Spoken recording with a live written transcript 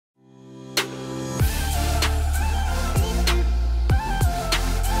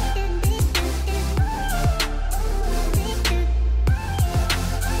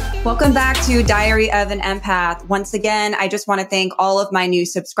Welcome back to Diary of an Empath. Once again, I just want to thank all of my new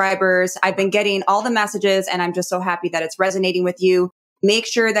subscribers. I've been getting all the messages and I'm just so happy that it's resonating with you. Make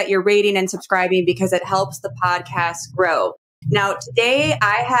sure that you're rating and subscribing because it helps the podcast grow. Now, today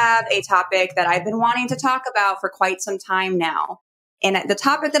I have a topic that I've been wanting to talk about for quite some time now. And the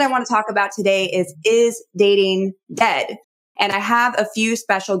topic that I want to talk about today is dating dead? And I have a few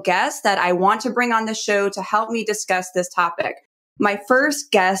special guests that I want to bring on the show to help me discuss this topic. My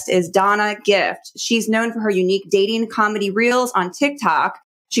first guest is Donna Gift. She's known for her unique dating comedy reels on TikTok.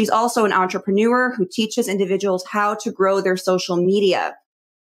 She's also an entrepreneur who teaches individuals how to grow their social media.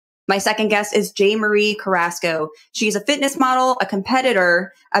 My second guest is Jaymarie Carrasco. She's a fitness model, a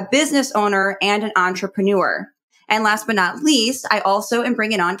competitor, a business owner, and an entrepreneur. And last but not least, I also am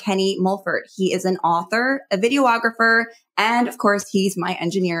bringing on Kenny Mulfort. He is an author, a videographer, and of course, he's my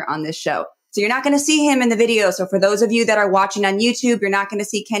engineer on this show. So you're not going to see him in the video. So for those of you that are watching on YouTube, you're not going to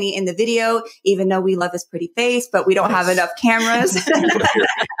see Kenny in the video, even though we love his pretty face, but we don't have enough cameras.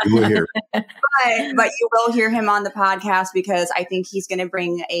 You will hear. But you will hear him on the podcast because I think he's going to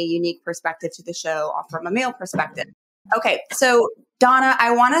bring a unique perspective to the show from a male perspective. Okay. So Donna,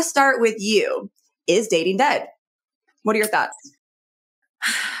 I want to start with you. Is dating dead? What are your thoughts?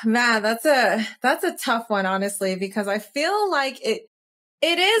 Man, that's a tough one, honestly, because I feel like it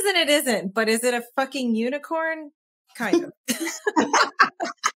is and it isn't, but is it a fucking unicorn? Kind of. It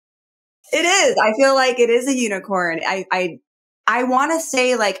is. I feel like it is a unicorn. I want to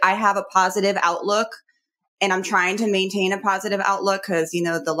say like I have a positive outlook and I'm trying to maintain a positive outlook because, you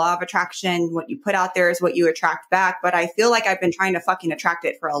know, the law of attraction, what you put out there is what you attract back. But I feel like I've been trying to fucking attract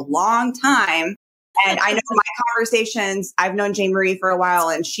it for a long time. And I know my conversations, I've known Jaymarie for a while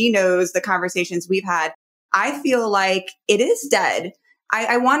and she knows the conversations we've had. I feel like it is dead.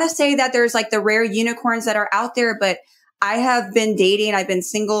 I want to say that there's like the rare unicorns that are out there, but I have been dating. I've been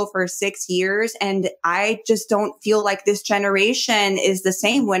single for 6 years and I just don't feel like this generation is the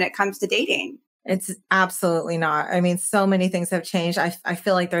same when it comes to dating. It's absolutely not. I mean, so many things have changed. I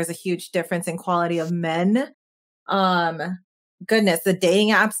feel like there's a huge difference in quality of men. Goodness, the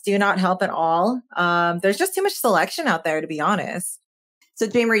dating apps do not help at all. There's just too much selection out there, to be honest. So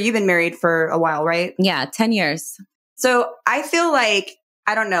Jaymarie, you've been married for a while, right? Yeah, 10 years. So I feel like,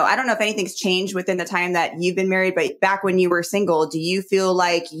 I don't know if anything's changed within the time that you've been married, but back when you were single, do you feel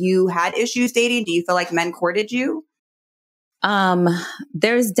like you had issues dating? Do you feel like men courted you?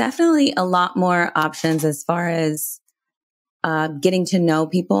 There's definitely a lot more options as far as getting to know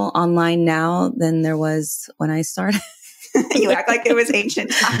people online now than there was when I started. You act like it was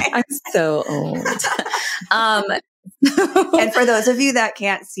ancient times. I'm so old. And for those of you that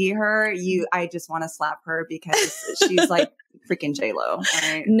can't see her, I just want to slap her because she's like freaking J-Lo.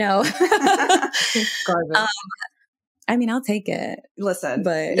 Right? No. I mean, I'll take it. Listen,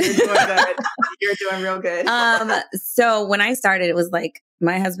 but you're doing good. You're doing real good. So when I started, it was like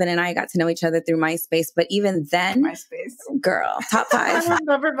my husband and I got to know each other through MySpace. But even then, MySpace, girl, top 5. I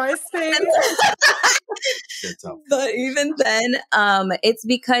remember MySpace. But even then, it's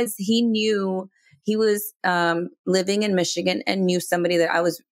because he was living in Michigan and knew somebody that I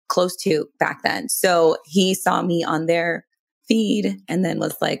was close to back then. So he saw me on their feed and then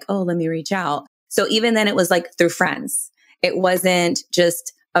was like, oh, let me reach out. So even then it was like through friends. It wasn't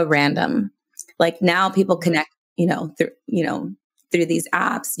just a random, like now people connect, through these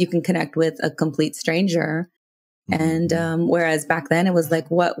apps, you can connect with a complete stranger. And whereas back then it was like,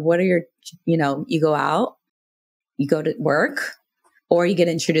 what are your, you go out, you go to work, or you get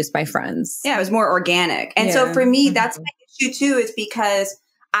introduced by friends. Yeah, it was more organic. And so for me, that's my issue too, is because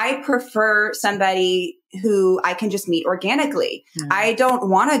I prefer somebody who I can just meet organically. I don't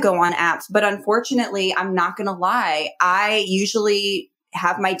want to go on apps, but unfortunately, I'm not going to lie. I usually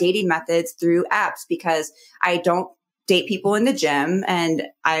have my dating methods through apps because I don't date people in the gym, and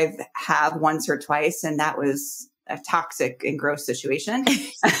I've have once or twice, and that was a toxic and gross situation. Don't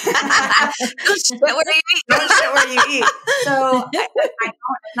shit where you eat. Don't shit where you eat. So I don't,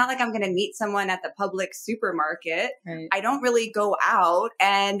 it's not like I'm going to meet someone at the public supermarket. Right. I don't really go out,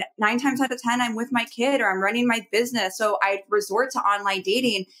 and 9 times out of 10, I'm with my kid or I'm running my business. So I resort to online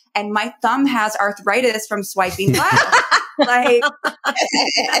dating, and my thumb has arthritis from swiping left. Like, what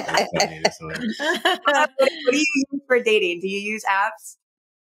do you use for dating? Do you use apps?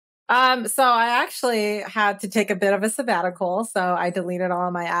 So I actually had to take a bit of a sabbatical. So I deleted all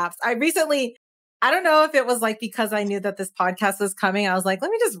of my apps. I don't know if it was like because I knew that this podcast was coming. I was like,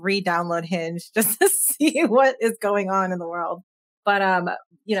 let me just re-download Hinge just to see what is going on in the world. But,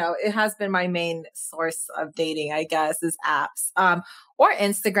 you know, it has been my main source of dating, I guess, is apps, or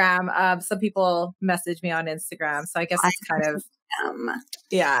Instagram. Some people message me on Instagram. So I guess it's kind of,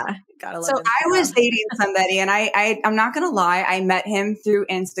 yeah, gotta love So Instagram. I was dating somebody and I'm not going to lie. I met him through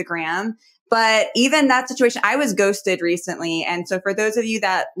Instagram, but even that situation, I was ghosted recently. And so for those of you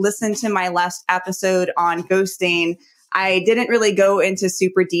that listened to my last episode on ghosting, I didn't really go into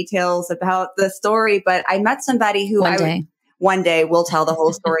super details about the story, but I met somebody who one day we'll tell the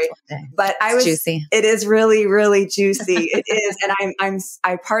whole story, but juicy. It is really, really juicy. It is. And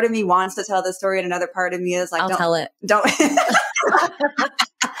part of me wants to tell the story and another part of me is like, I'll tell it. Don't.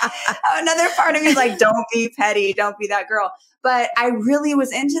 Another part of me is like, don't be petty. Don't be that girl. But I really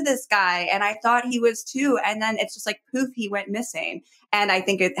was into this guy and I thought he was too. And then it's just like, poof, he went missing. And I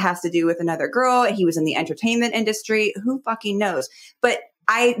think it has to do with another girl. He was in the entertainment industry. Who fucking knows? But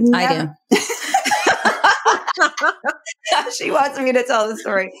I do. She wants me to tell the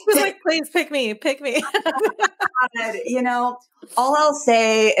story. She's like, please pick me. You know, all I'll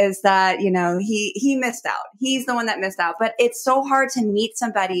say is that, you know, he missed out. He's the one that missed out. But it's so hard to meet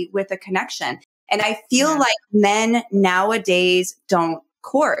somebody with a connection. And I feel like men nowadays don't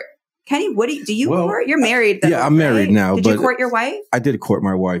court. Kenny, do you court? You're married though, yeah, I'm married now. Did you court your wife? I did court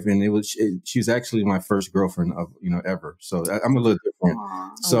my wife, and she was actually my first girlfriend of ever. So I'm a little different.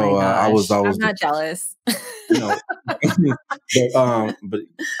 Aww. So I was always. I'm not jealous. But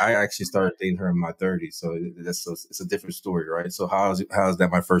I actually started dating her in my 30s, so it's a different story, right? So how's that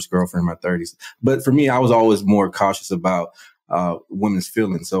my first girlfriend in my 30s? But for me, I was always more cautious about women's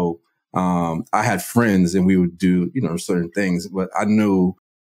feelings. So I had friends, and we would do certain things, but I knew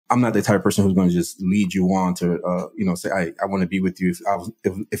I'm not the type of person who's going to just lead you on to say I want to be with you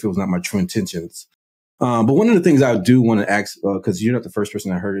if it was not my true intentions. But one of the things I do want to ask, because you're not the first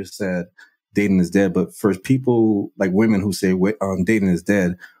person I heard it said dating is dead, but for people like women who say dating is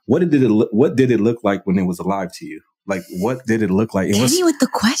dead, what did it look like when it was alive to you? Like, what did it look like? Hit me with the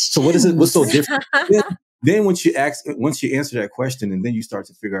question. So what is it? What's so different? Then once you answer that question, and then you start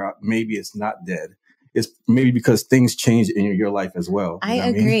to figure out maybe it's not dead. It's maybe because things change in your life as well. I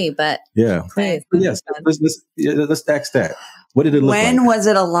agree, but yeah, please. But yes, let's ask that. What did it look like? When was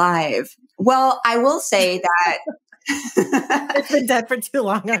it alive? Well, I will say that it's been dead for too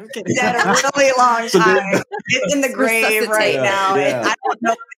long. I'm kidding. Dead a really long time. It's in the grave right now. Yeah. I don't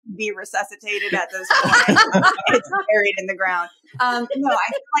know if it can be resuscitated at this point. It's buried in the ground. No, I feel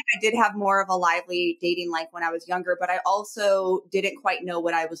like I did have more of a lively dating life when I was younger, but I also didn't quite know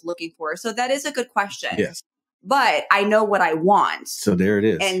what I was looking for. So that is a good question. Yes. But I know what I want. So there it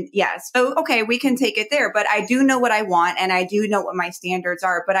is. And yes. So, okay, we can take it there. But I do know what I want and I do know what my standards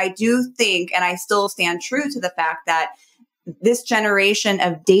are. But I do think, and I still stand true to the fact that this generation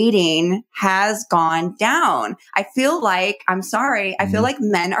of dating has gone down. I feel like, I'm sorry, I feel like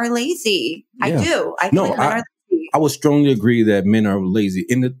men are lazy. Yeah. I do. I feel like men are lazy. I would strongly agree that men are lazy.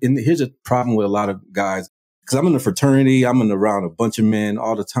 Here's a problem with a lot of guys, because I'm in a fraternity, I'm around a bunch of men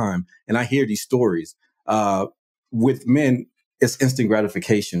all the time, and I hear these stories. With men, it's instant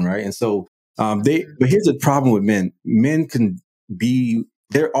gratification, right? And so but here's the problem with men. Men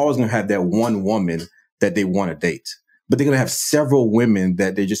they're always going to have that one woman that they want to date, but they're going to have several women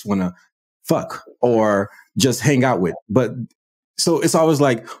that they just want to fuck or just hang out with. But so it's always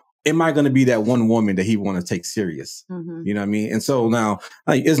like, am I going to be that one woman that he want to take serious? Mm-hmm. You know what I mean? And so now,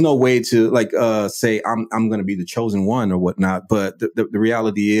 there's no way to say I'm going to be the chosen one or whatnot. But the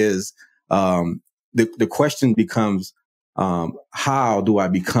reality is, the question becomes, how do I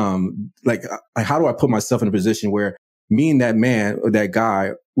become how do I put myself in a position where me and that man or that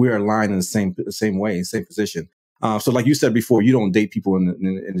guy, we're aligned in the same way, same position. So like you said before, you don't date people in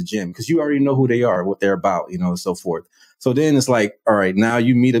the gym because you already know who they are, what they're about, and so forth. So then it's like, all right, now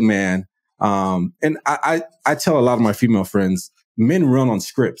you meet a man. And I tell a lot of my female friends, men run on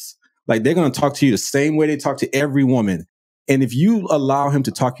scripts. Like they're going to talk to you the same way they talk to every woman. And if you allow him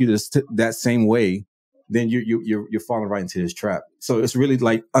to talk to you that same way, then you're falling right into his trap. So it's really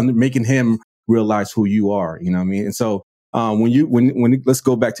like making him realize who you are. You know what I mean? And so when let's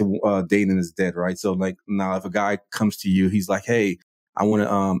go back to dating is dead, right? So like now, if a guy comes to you, he's like, "Hey, I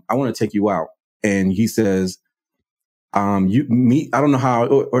want to take you out," and he says, I don't know how.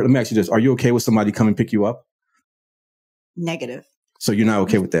 Or let me ask you this: are you okay with somebody come and pick you up? Negative. So you're not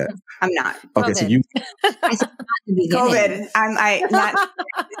okay with that? I'm not. Okay, COVID. so you. I said COVID. I not.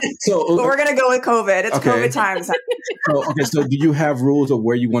 So but we're gonna go with COVID. It's COVID times. So do you have rules of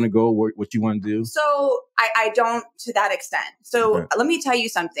where you want to go, what you want to do? So I don't to that extent. So let me tell you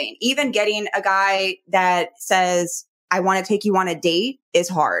something. Even getting a guy that says I want to take you on a date is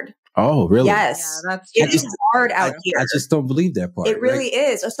hard. Oh, really? Yes. Yeah, that's It's true. hard out here. I just don't believe that part. It really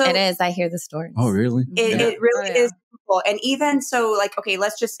is. So It is. I hear the stories. Oh, really? It really is beautiful. And even so, like, okay,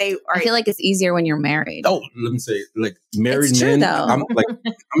 let's just say, all I right, feel like it's easier when you're married. Oh, let me say, like married It's true, men. though. I'm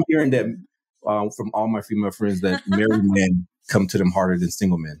hearing that from all my female friends that married men come to them harder than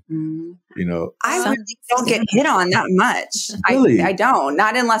single men. You know, I really don't get hit on that much. Really? I don't.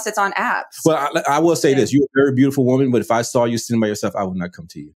 Not unless it's on apps. Well, I will say this: you're a very beautiful woman, but if I saw you sitting by yourself, I would not come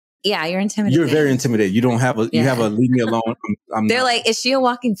to you. Yeah, you're intimidated. You're very intimidated. You don't have a. You have a leave me alone. They're not. like, is she a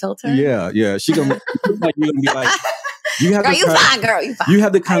walking filter? Yeah. She gonna like you're gonna be like. You have girl, you fine, girl. You fine. You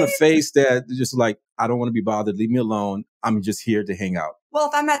have the kind of face that just like, I don't want to be bothered. Leave me alone. I'm just here to hang out. Well,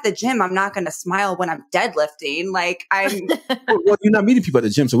 if I'm at the gym, I'm not going to smile when I'm deadlifting. Like I'm. Well, you're not meeting people at the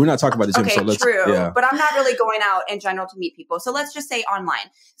gym, so we're not talking about the gym. Okay, so let's, true. Yeah. But I'm not really going out in general to meet people. So let's just say online.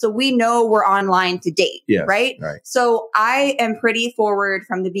 So we know we're online to date, right? So I am pretty forward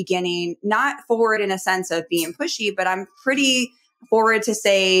from the beginning, not forward in a sense of being pushy, but I'm pretty forward to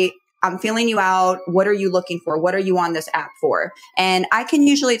say, I'm feeling you out. What are you looking for? What are you on this app for? And I can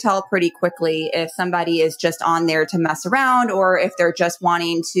usually tell pretty quickly if somebody is just on there to mess around or if they're just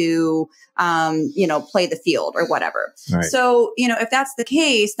wanting to, play the field or whatever. Right. So, if that's the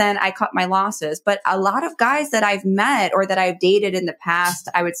case, then I cut my losses. But a lot of guys that I've met or that I've dated in the past,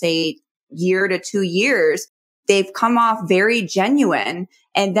 I would say year to 2 years, they've come off very genuine.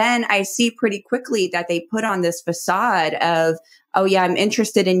 And then I see pretty quickly that they put on this facade of, oh yeah, I'm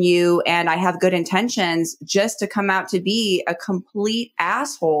interested in you and I have good intentions, just to come out to be a complete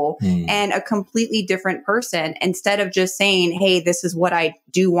asshole and a completely different person instead of just saying, hey, this is what I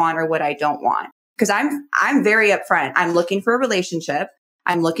do want or what I don't want. Because I'm very upfront. I'm looking for a relationship.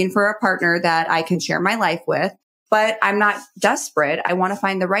 I'm looking for a partner that I can share my life with. But I'm not desperate. I want to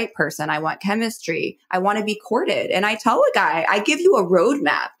find the right person. I want chemistry. I want to be courted. And I tell a guy, I give you a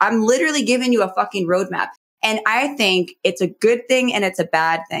roadmap. I'm literally giving you a fucking roadmap. And I think it's a good thing and it's a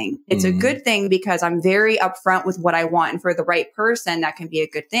bad thing. It's a good thing because I'm very upfront with what I want. And for the right person, that can be a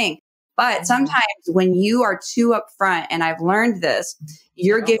good thing. But sometimes when you are too upfront, and I've learned this,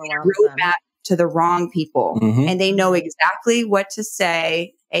 you're giving a roadmap to the wrong people. And they know exactly what to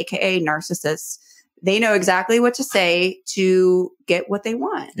say, AKA narcissists. They know exactly what to say to get what they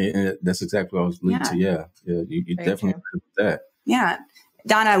want. And that's exactly what I was leading to. Yeah. You definitely agree with that. Yeah.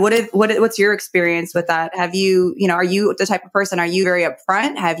 Donna, what's your experience with that? Have you, are you the type of person, are you very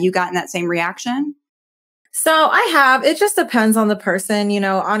upfront? Have you gotten that same reaction? So I have. It just depends on the person.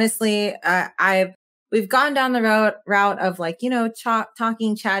 Honestly, we've gone down the route of like,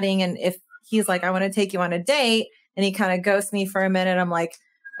 talking, chatting. And if he's like, I want to take you on a date, and he kind of ghosts me for a minute, I'm like,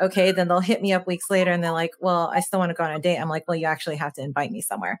 okay, then they'll hit me up weeks later and they're like, well, I still want to go on a date. I'm like, well, you actually have to invite me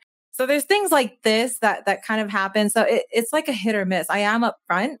somewhere. So there's things like this that kind of happen. So it's like a hit or miss. I am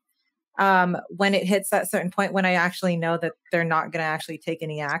upfront when it hits that certain point when I actually know that they're not going to actually take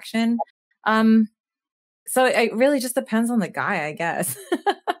any action. So it really just depends on the guy, I guess.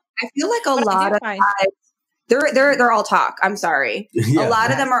 I feel like a lot of guys, they're all talk. I'm sorry. A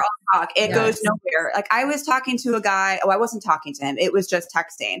lot of them are all talk. It goes nowhere. Like I was talking to a guy. Oh, I wasn't talking to him. It was just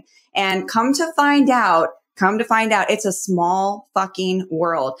texting. And come to find out, it's a small fucking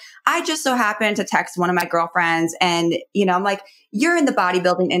world. I just so happened to text one of my girlfriends and, I'm like, you're in the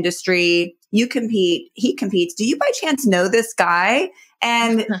bodybuilding industry. You compete. He competes. Do you by chance know this guy?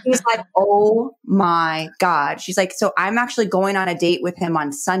 And he's like, oh my God. She's like, so I'm actually going on a date with him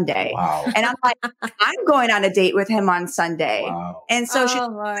on Sunday. Wow. And I'm like, I'm going on a date with him on Sunday. Wow. And so she's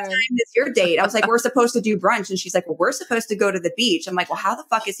like, what time is your date? I was like, we're supposed to do brunch. And she's like, well, we're supposed to go to the beach. I'm like, well, how the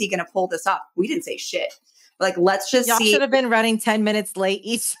fuck is he going to pull this up? We didn't say shit. Like, let's just Y'all see. should have been running 10 minutes late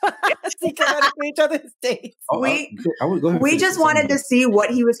each to get out of each other's dates. We just wanted to see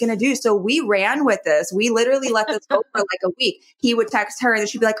what he was going to do. So we ran with this. We literally let this go for like a week. He would text her and then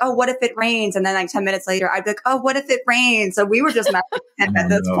she'd be like, oh, what if it rains? And then like 10 minutes later, I'd be like, oh, what if it rains? So we were just messing with him at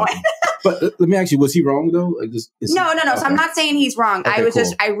this point. But let me ask you, was he wrong though? No. Okay. So I'm not saying he's wrong. Okay,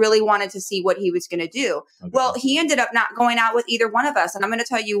 I really wanted to see what he was going to do. Okay. Well, he ended up not going out with either one of us. And I'm going to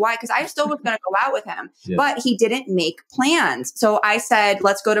tell you why, because I still was going to go out with him, but he didn't make plans. So I said,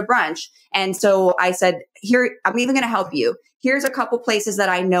 let's go to brunch. And so I said, here, I'm even going to help you. Here's a couple places that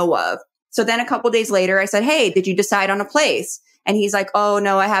I know of. So then a couple days later, I said, hey, did you decide on a place? And he's like, oh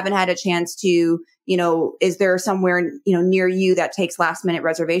no, I haven't had a chance to, is there somewhere, near you that takes last minute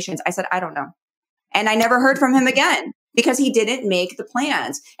reservations? I said, I don't know. And I never heard from him again because he didn't make the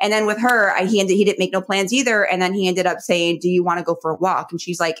plans. And then with her, he didn't make no plans either. And then he ended up saying, do you want to go for a walk? And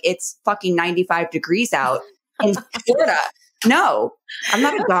she's like, it's fucking 95 degrees out in Florida. No, I'm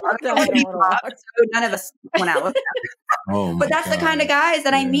not a dog. No, I don't wanna walk. None of us went out with them. Oh my But that's the God. kind of guys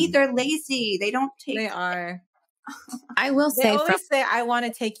that I Yeah. meet. They're lazy. They don't take. They are. I will They say, always say, I want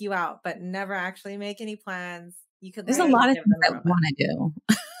to take you out, but never actually make any plans. You could there's a literally lot of give things them I the want to do.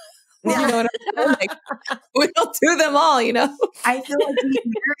 Yeah. You know what I mean? Like, we don't do them all, you know? I feel like being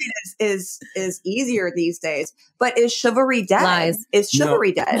married is easier these days. But is chivalry dead? Lies. Is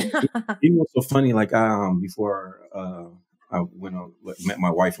chivalry dead? You know what's so funny? Like, before I went on, met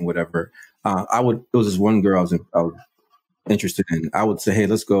my wife and whatever, there was this one girl I was interested in. I would say, hey,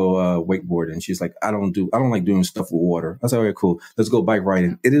 let's go wakeboarding. And she's like, I don't like doing stuff with water. I said, all right, cool. Let's go bike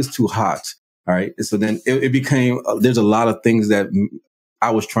riding. It is too hot. All right. So then it became, there's a lot of things that I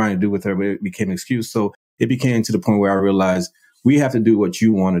was trying to do with her, but it became an excuse. So it became to the point where I realized we have to do what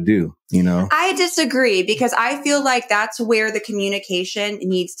you want to do, you know? I disagree because I feel like that's where the communication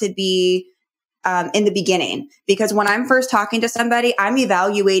needs to be in the beginning. Because when I'm first talking to somebody, I'm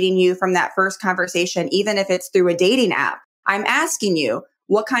evaluating you from that first conversation, even if it's through a dating app. I'm asking you,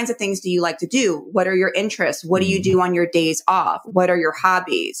 what kinds of things do you like to do? What are your interests? What do you do on your days off? What are your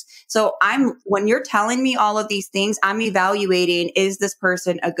hobbies? So when you're telling me all of these things, I'm evaluating, is this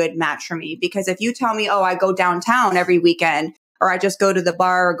person a good match for me? Because if you tell me, oh, I go downtown every weekend, or I just go to the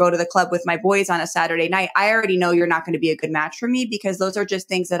bar or go to the club with my boys on a Saturday night, I already know you're not going to be a good match for me because those are just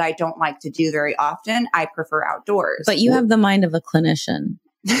things that I don't like to do very often. I prefer outdoors. But you have the mind of a clinician.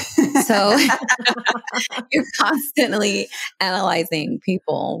 So you're constantly analyzing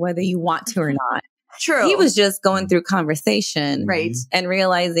people, whether you want to or not. True. He was just going through conversation, right, and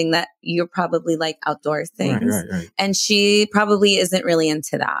realizing that you're probably like outdoor things. Right. And she probably isn't really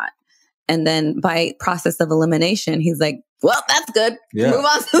into that. And then by process of elimination, he's like, well, that's good. Yeah. Move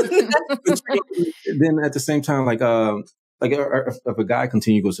on to the next. Then at the same time, if a guy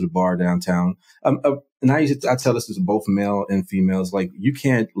goes to the bar downtown, and I tell this to both male and females, like, you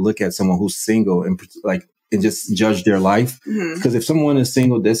can't look at someone who's single and just judge their life. Because if someone is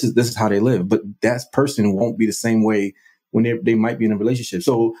single, this is how they live. But that person won't be the same way when they might be in a relationship.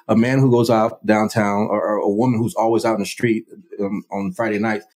 So a man who goes out downtown or a woman who's always out in the street on Friday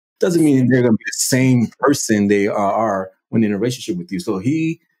night doesn't mean they're going to be the same person they are when in a relationship with you. So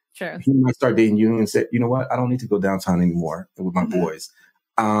he might start dating you and say, you know what, I don't need to go downtown anymore with my boys.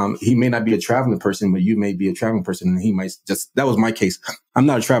 He may not be a traveling person, but you may be a traveling person. And he might that was my case. I'm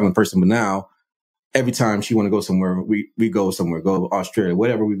not a traveling person, but now every time she want to go somewhere, we go somewhere, go to Australia,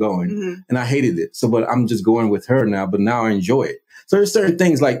 whatever we're going. And I hated it. So, but I'm just going with her now, but now I enjoy it. So there's certain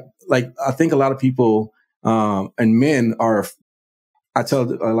things like I think a lot of people, and men I tell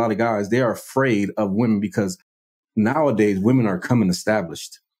a lot of guys, they are afraid of women because nowadays women are coming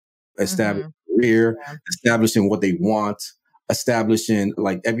established career, establishing what they want, establishing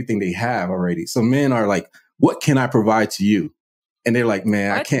like everything they have already. So men are like, what can I provide to you? And they're like,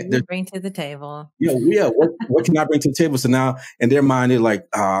 man, I can't. What do you bring to the table? Yeah. What can I bring to the table? So now in their mind, they're like,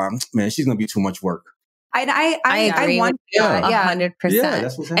 man, she's going to be too much work. I agree want with 100%. Yeah,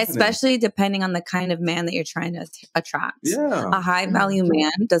 that's what's happening. Especially depending on the kind of man that you're trying to attract. Yeah. A high value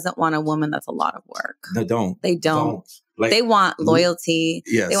man doesn't want a woman that's a lot of work. They don't. Like, they want loyalty.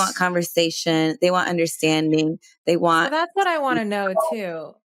 Yes. They want conversation. They want understanding. They want. So that's what I want to know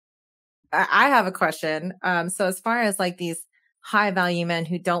too. I have a question. So as far as like these high value men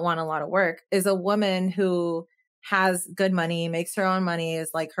who don't want a lot of work, is a woman who has good money, makes her own money,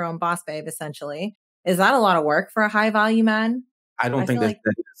 is like her own boss babe, essentially. Is that a lot of work for a high value man? I don't think that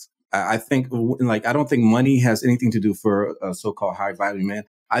is. I think I don't think money has anything to do for a so-called high value man.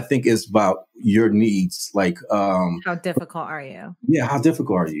 I think it's about your needs. Like, how difficult are you? Yeah. How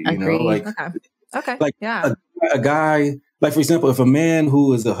difficult are you? Agreed. You know, like, okay. Like yeah. a guy, like, for example, if a man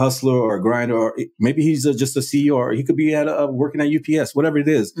who is a hustler or a grinder, or maybe he's just a CEO, or he could be working at UPS, whatever it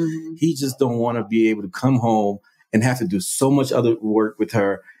is, he just don't want to be able to come home and have to do so much other work with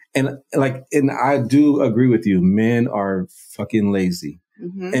her. And I do agree with you. Men are fucking lazy.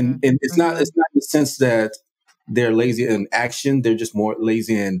 And it's not in the sense that they're lazy in action. They're just more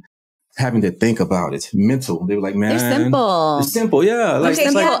lazy in having to think about it. Mental. They were like, man, they're simple. They're simple. Yeah. Like, okay,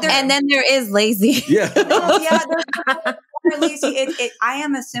 and then there is lazy. Yeah. They're lazy. I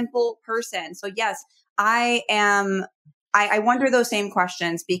am a simple person. So yes, I am. I wonder those same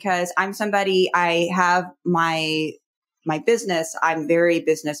questions because I'm somebody, I have my business. I'm very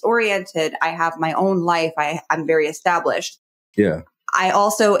business oriented. I have my own life. I'm very established. Yeah. I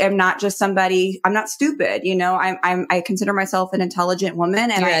also am not just somebody, I'm not stupid. You know, I consider myself an intelligent woman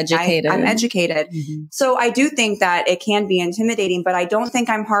and I'm educated. So I do think that it can be intimidating, but I don't think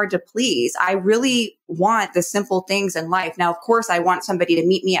I'm hard to please. I really want the simple things in life. Now, of course, I want somebody to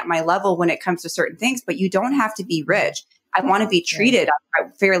meet me at my level when it comes to certain things, but you don't have to be rich. I want to be treated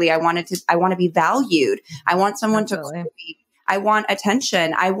fairly. I want to be valued. I want someone to call me. I want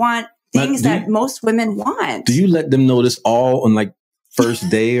attention. I want things that most women want. Do you let them know this all on like first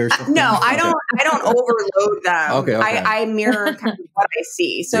day or something? No, I don't overload them. Okay. I mirror kind of what I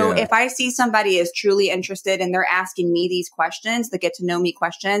see. So if I see somebody is truly interested and they're asking me these questions, the get to know me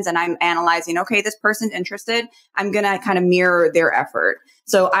questions, and I'm analyzing, okay, this person's interested, I'm going to kind of mirror their effort.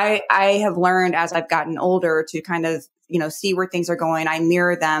 So I have learned as I've gotten older to kind of, see where things are going. I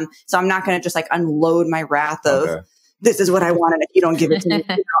mirror them. So I'm not going to just like unload my wrath of, this is what I want, and if you don't give it to me,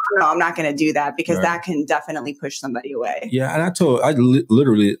 no, I'm not going to do that, because that can definitely push somebody away. Yeah, and I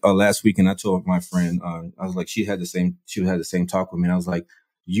literally last weekend I told my friend, I was like, she had the same talk with me, and I was like,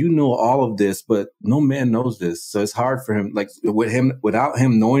 you know all of this, but no man knows this, so it's hard for him. Like without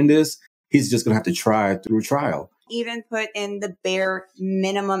him knowing this, he's just going to have to try through trial. Even put in the bare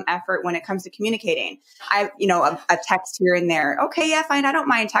minimum effort when it comes to communicating. A text here and there. Okay, yeah, fine. I don't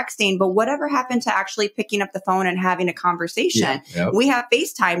mind texting, but whatever happened to actually picking up the phone and having a conversation? We have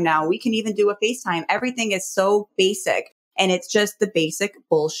FaceTime now. We can even do a FaceTime. Everything is so basic, and it's just the basic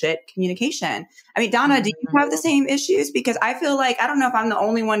bullshit communication. I mean, Donna, do you have the same issues? Because I feel like, I don't know if I'm the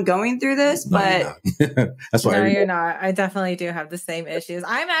only one going through this, but that's why. No, you're not. I definitely do have the same issues.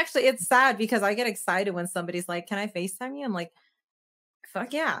 It's sad because I get excited when somebody's like, can I FaceTime you? I'm like,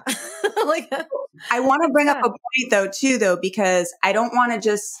 fuck yeah. I want to bring up a point though, because I don't want to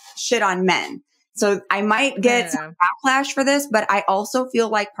just shit on men. So I might get some backlash for this, but I also feel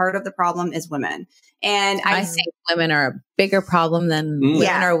like part of the problem is women. And I think women are a bigger problem than women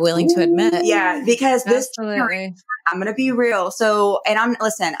are willing to admit. Yeah, because I'm going to be real. So, and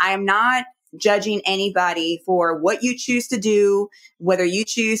I am not judging anybody for what you choose to do, whether you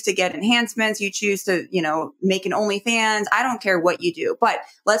choose to get enhancements, you choose to, make an OnlyFans. I don't care what you do, but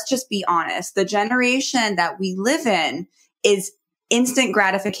let's just be honest. The generation that we live in is instant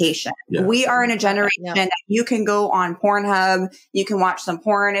gratification. Yeah. We are in a generation that you can go on Pornhub, you can watch some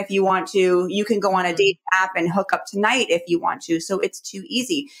porn if you want to, you can go on a date app and hook up tonight if you want to. So it's too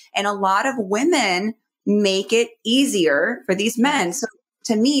easy. And a lot of women make it easier for these men. So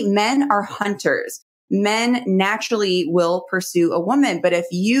to me, men are hunters. Men naturally will pursue a woman, but if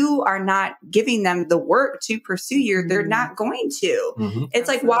you are not giving them the work to pursue you, they're not going to. Mm-hmm. It's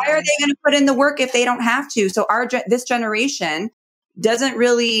like, why are they going to put in the work if they don't have to? So this generation doesn't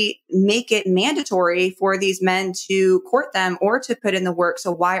really make it mandatory for these men to court them or to put in the work.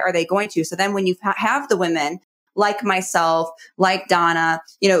 So why are they going to? So then when you have the women like myself, like Donna,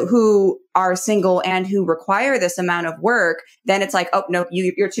 who are single and who require this amount of work, then it's like, oh, no,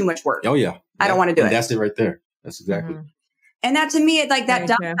 you're too much work. Oh, yeah. I don't want to do it. That's it right there. That's exactly. Mm-hmm. And that to me, it like that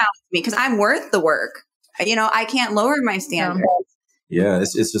dumbfounds me because I'm worth the work. I can't lower my standards. Yeah.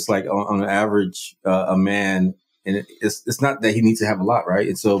 It's just like on an average, a man, and it's not that he needs to have a lot, right?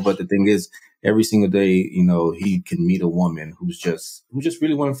 And so, but the thing is, every single day, he can meet a woman who just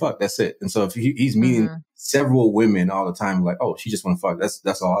really want to fuck. That's it. And so if he's meeting several women all the time, like, oh, she just want to fuck.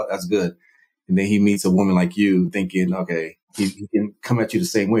 That's all. That's good. And then he meets a woman like you, thinking, okay, he can come at you the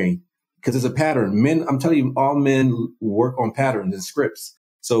same way because it's a pattern. Men, I'm telling you, all men work on patterns and scripts.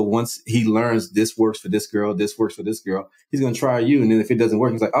 So once he learns this works for this girl, this works for this girl, he's gonna try you. And then if it doesn't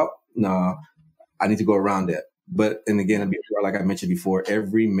work, he's like, oh no, I need to go around that. But, and again, like I mentioned before,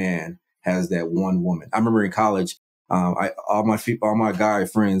 every man has that one woman. I remember in college, all my guy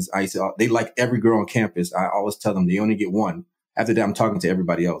friends, I used to, they like every girl on campus. I always tell them they only get one. After that, I'm talking to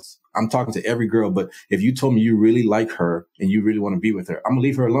everybody else. I'm talking to every girl. But if you told me you really like her and you really want to be with her, I'm gonna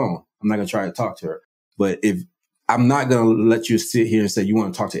leave her alone. I'm not gonna try to talk to her. But if I'm not gonna let you sit here and say you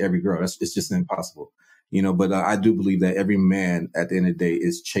want to talk to every girl, it's just impossible. But I do believe that every man at the end of the day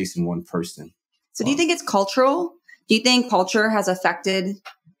is chasing one person. So do you think it's cultural? Do you think culture has affected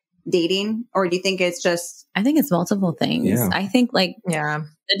dating, or do you think it's just? I think it's multiple things. Yeah. I think the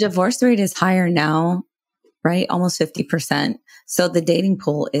divorce rate is higher now, right? Almost 50%. So the dating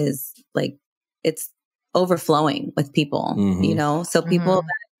pool is it's overflowing with people, so people that,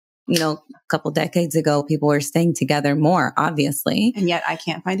 a couple decades ago, people were staying together more, obviously. And yet I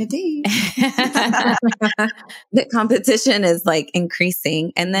can't find a date. The competition is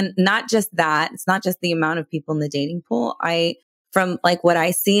increasing. And then not just that, it's not just the amount of people in the dating pool. From what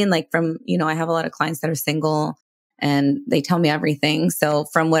I see and from, I have a lot of clients that are single and they tell me everything. So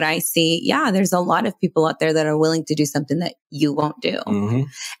from what I see, there's a lot of people out there that are willing to do something that you won't do. Mm-hmm.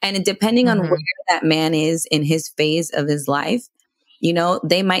 And depending on where that man is in his phase of his life,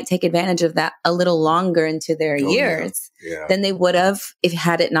 they might take advantage of that a little longer into their years than they would have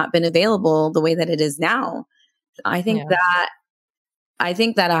had it not been available the way that it is now. I think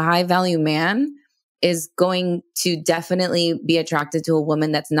that a high value man is going to definitely be attracted to a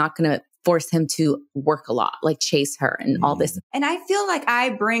woman that's not going to force him to work a lot, like chase her and all this. And I feel like I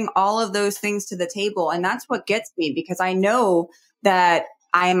bring all of those things to the table. And that's what gets me, because I know that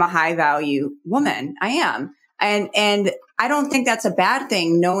I am a high value woman. I am. And I don't think that's a bad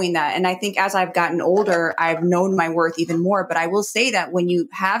thing, knowing that. And I think as I've gotten older, I've known my worth even more. But I will say that when you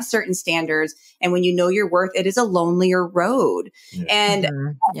have certain standards and when you know your worth, it is a lonelier road. Yeah. And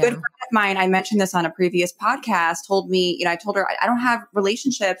a good friend of mine, I mentioned this on a previous podcast, told me, I told her, I don't have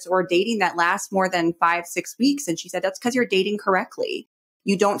relationships or dating that lasts more than 5-6 weeks. And she said, that's because you're dating correctly.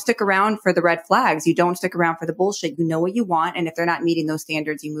 You don't stick around for the red flags. You don't stick around for the bullshit. You know what you want. And if they're not meeting those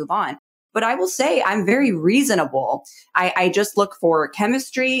standards, you move on. But I will say I'm very reasonable. I just look for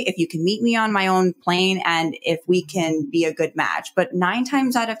chemistry, if you can meet me on my own plane, and if we can be a good match. But 9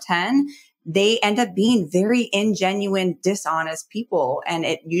 times out of 10, they end up being very ingenuine, dishonest people. And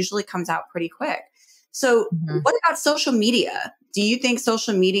it usually comes out pretty quick. So what about social media? Do you think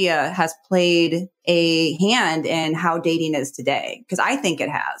social media has played a hand in how dating is today? Because I think it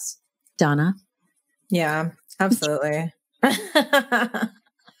has. Donna? Yeah, absolutely.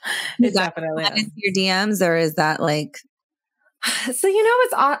 It definitely is. Into your DMs, or is that like? So,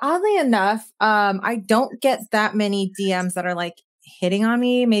 it's oddly enough, I don't get that many DMs that are like hitting on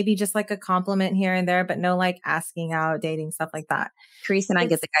me, maybe just like a compliment here and there, but no like asking out, dating, stuff like that. Crease and I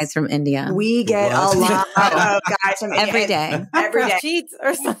get the guys from India. We get a lot of guys from India. Every day. Every day. Cheats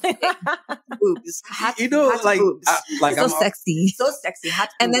or something. Boobs. Like so sexy. So sexy.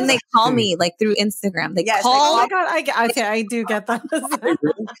 And then they call me like through Instagram. They call. Oh my God. I do get that.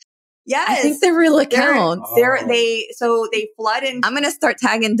 Yes. I think they're real accounts. They flood in. I'm going to start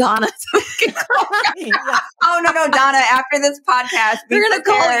tagging Donna. Oh, no, Donna, after this podcast, they're going to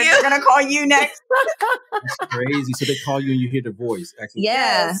call you. They're going to call you next. That's crazy. So they call you and you hear the voice. Actually.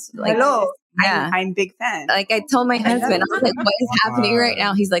 Yes. Like, hello. Yeah. I'm big fan. Like I told my husband, I was like, what is happening right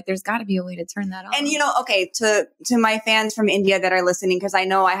now? He's like, there's got to be a way to turn that on. And okay, to my fans from India that are listening, because I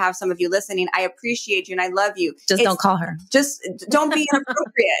know I have some of you listening, I appreciate you and I love you. Just don't call her. Just don't be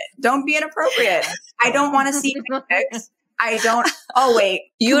inappropriate. Don't be inappropriate. I don't want to see dick pics. I don't. Oh, wait.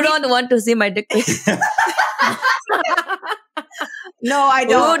 You don't want to see my dick pics? No, I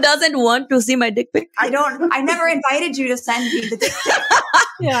don't. Who doesn't want to see my dick pic? I don't. I never invited you to send me the dick pic.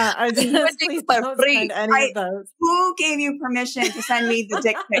 Yeah, I just please don't send any of those. Who gave you permission to send me the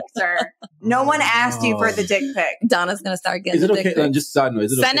dick pic, sir? No one asked you for the dick pic. Donna's going to start getting the dick pic. Just side note.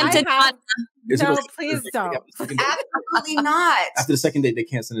 Is it send okay? him to Donna. No, please don't. Absolutely not. After the second date, they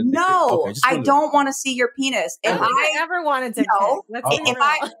can't send it. No, okay, I don't want to see your penis. If I ever wanted to, listen,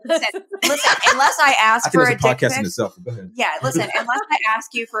 unless I ask for a dick pic. In itself. Go ahead. Yeah, listen, unless I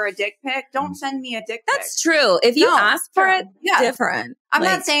ask you for a dick pic, don't send me a dick pic. That's true. If you ask for it, different. I'm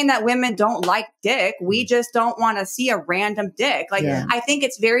not saying that women don't like dick. We just don't want to see a random dick. I think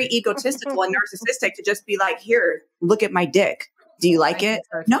it's very egotistical and narcissistic to just be like, here, look at my dick. Do you like it?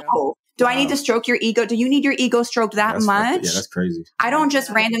 No. Do I need to stroke your ego? Do you need your ego stroked that much? Yeah, that's crazy. I don't just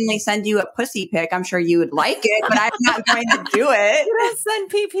randomly send you a pussy pic. I'm sure you would like it, but I'm not going to do it. You don't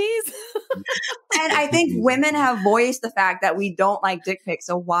send PPs. And I think women have voiced the fact that we don't like dick pics.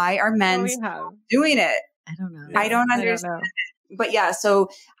 So why are men doing it? I don't know. I don't understand. But yeah, so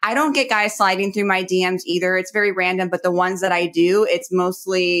I don't get guys sliding through my DMs either. It's very random, but the ones that I do, it's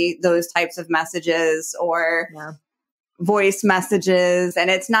mostly those types of messages or voice messages.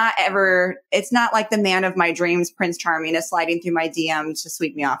 And it's not like the man of my dreams, Prince Charming, is sliding through my DMs to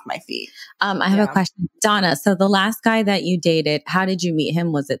sweep me off my feet. I have a question. Donna, so the last guy that you dated, how did you meet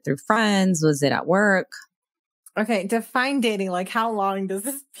him? Was it through friends? Was it at work? Okay, define dating. Like, how long does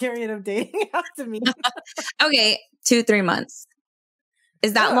this period of dating have to mean? Okay, 2-3 months.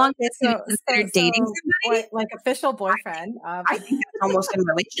 Is that long to consider dating somebody? Like official boyfriend. I think it's almost in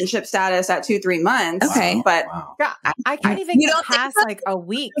relationship status at 2-3 months. Okay. But I can't even get past like a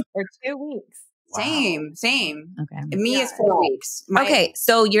week or 2 weeks. Same. Okay. Me is 4 weeks. Okay.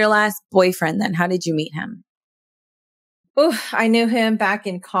 So your last boyfriend then, how did you meet him? Oh, I knew him back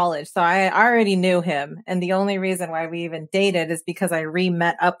in college. So I already knew him. And the only reason why we even dated is because I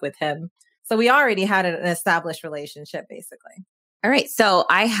met up with him. So we already had an established relationship, basically. All right. So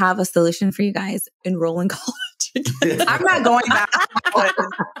I have a solution for you guys. Enroll in college. I'm not going back.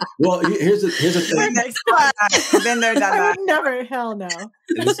 Well, here's the thing. Been there, done that. I would never. Hell no.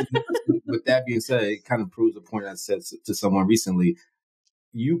 With that being said, it kind of proves the point I said to someone recently.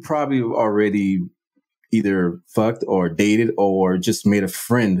 You probably already either fucked or dated or just made a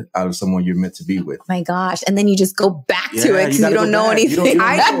friend out of someone you're meant to be with. Oh my gosh. And then you just go back to it because you don't know anything.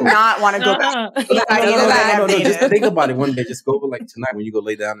 I do not want to go back. No, just think about it one day. Just go like tonight when you go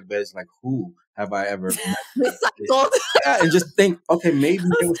lay down in bed. It's like, who have I ever Recycled. Yeah, and just think, okay, maybe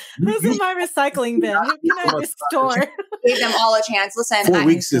Who's in my recycling bin? Who can I restore? Give them all a chance. Listen, 4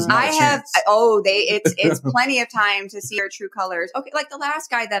 weeks is not a chance. It's plenty of time to see your true colors. Okay, like the last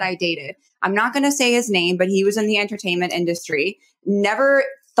guy that I dated, I'm not going to say his name, but he was in the entertainment industry. Never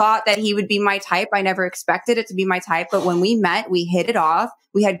thought that he would be my type. I never expected it to be my type, but when we met, we hit it off.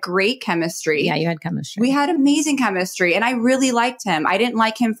 We had great chemistry. Yeah, you had chemistry. We had amazing chemistry, and I really liked him. I didn't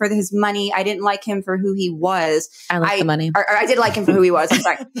like him for his money. I didn't like him for who he was. I like the money. Or I did like him for who he was. I'm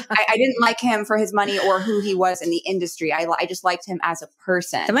sorry. I didn't like him for his money or who he was in the industry. I just liked him as a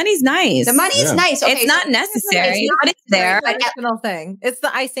person. The money's nice. The money is nice. Okay, it's not necessary, but it's there. It's a personal thing. It's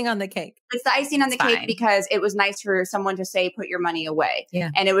the icing on the cake. It's the icing on the cake because it was nice for someone to say, put your money away.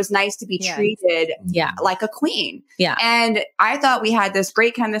 Yeah. And it was nice to be treated like a queen. Yeah. And I thought we had this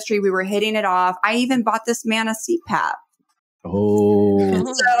great chemistry. We were hitting it off. I even bought this man a CPAP.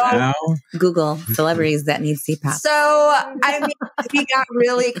 Oh, so, Google celebrities that need CPAP. So, I mean, we got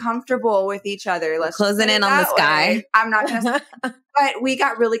really comfortable with each other. Let's closing in on this guy. I'm not going to, but we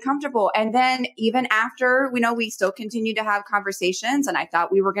got really comfortable. And then even after, we still continued to have conversations, and I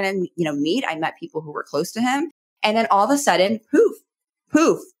thought we were going to, meet. I met people who were close to him. And then all of a sudden,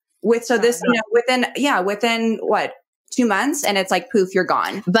 poof. Within what? 2 months, and it's like, poof, you're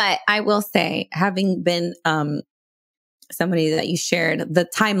gone. But I will say, having been somebody that you shared the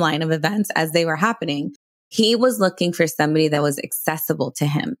timeline of events as they were happening, he was looking for somebody that was accessible to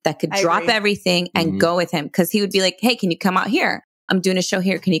him, that could drop everything and go with him. Because he would be like, hey, can you come out here? I'm doing a show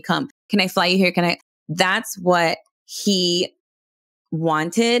here. Can you come? Can I fly you here? That's what he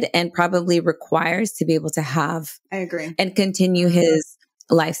wanted and probably requires to be able to have. I agree. And continue his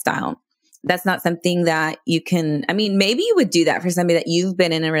lifestyle. That's not something that you can, maybe you would do that for somebody that you've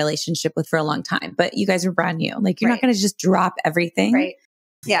been in a relationship with for a long time, but you guys are brand new. Like, you're not going to just drop everything. Right.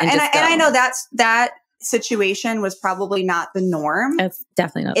 Yeah. And I know that situation was probably not the norm. It's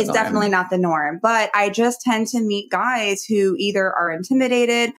definitely not the norm. It's definitely not the norm. But I just tend to meet guys who either are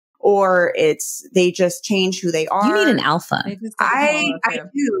intimidated or they just change who they are. You need an alpha. I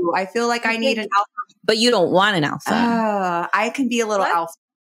do. I feel like I need an alpha. But you don't want an alpha. I can be a little alpha.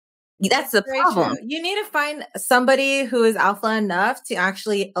 That's the problem. True. You need to find somebody who is alpha enough to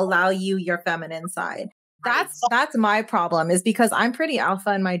actually allow you your feminine side. That's my problem, is because I'm pretty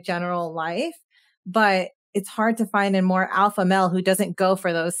alpha in my general life, but it's hard to find a more alpha male who doesn't go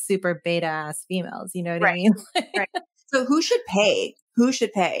for those super beta ass females. You know what I mean? Right. So who should pay?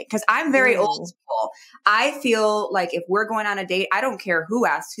 Because I'm very old school. I feel like if we're going on a date, I don't care who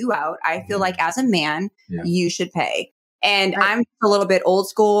asks who out. I feel like as a man, you should pay. And I'm a little bit old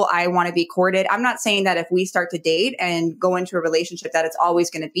school. I want to be courted. I'm not saying that if we start to date and go into a relationship that it's always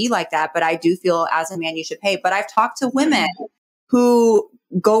going to be like that, but I do feel as a man, you should pay. But I've talked to women who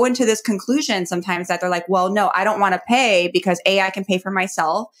go into this conclusion sometimes that they're like, well, no, I don't want to pay because A, I can pay for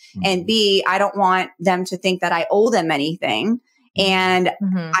myself. And B, I don't want them to think that I owe them anything. And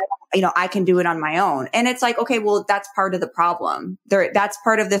I can do it on my own. And it's like, okay, well, that's part of the problem. That's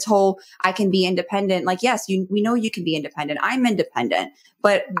part of this whole, I can be independent. Like, yes, we know you can be independent. I'm independent,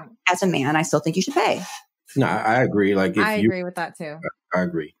 but as a man, I still think you should pay. No, I agree. Like, I agree with that too. I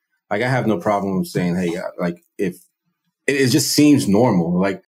agree. Like, I have no problem saying, hey, like, if it just seems normal,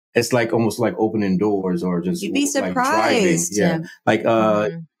 like, it's like almost like opening doors or just you'd be surprised. Like, driving. Like,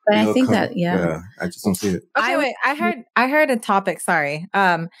 but I think that, I just don't see it. Okay, wait. I heard a topic. Sorry.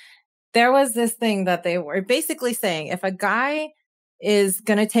 There was this thing that they were basically saying, if a guy is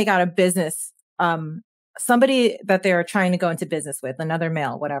going to take out a business, somebody that they are trying to go into business with, another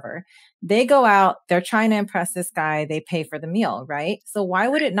male, whatever, they go out, they're trying to impress this guy, they pay for the meal, right? So why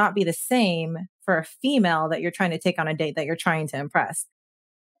would it not be the same for a female that you're trying to take on a date that you're trying to impress?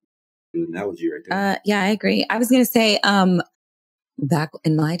 Good analogy right there. Yeah, I agree. I was going to say, back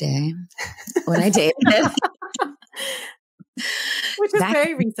in my day when I dated him, which is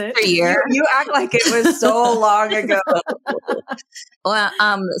very recent. You act like it was so long ago. Well,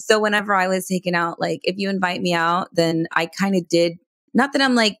 so whenever I was taken out, like, if you invite me out, then I kind of did, not that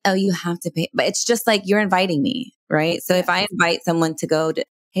I'm like, oh, you have to pay, but it's just like, you're inviting me, right? So if I invite someone to go to,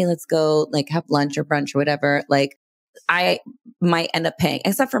 hey, let's go like have lunch or brunch or whatever, like, I might end up paying,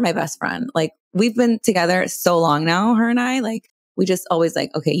 except for my best friend. Like, we've been together so long now, her and I, like, we just always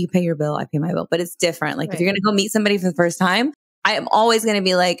like, okay, you pay your bill, I pay my bill. But it's different. Like, if you're going to go meet somebody for the first time, I am always going to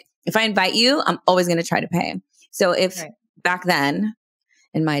be like, if I invite you, I'm always going to try to pay. So if back then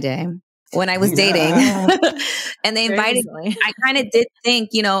in my day, when I was dating and they invited me, I kind of did think,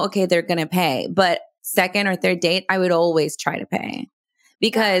 okay, they're going to pay. But second or third date, I would always try to pay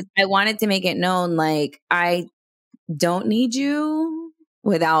because I wanted to make it known, like, I don't need you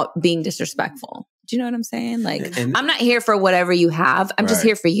without being disrespectful. Do you know what I'm saying? Like, And I'm not here for whatever you have. I'm just Right.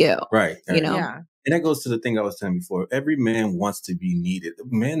 here for you. right. You know? Yeah. And that goes to the thing I was saying before. Every man wants to be needed.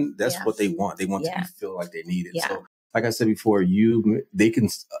 Men, that's Yeah. what they want. They want Yeah. to feel like they're needed. Yeah. So, like I said before,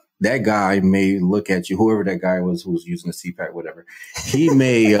 that guy may look at you, whoever that guy was who was using the CPAP, whatever. He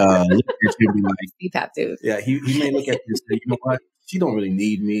may look at you and be like, CPAP dude. yeah, he may look at you and say, you know what? She don't really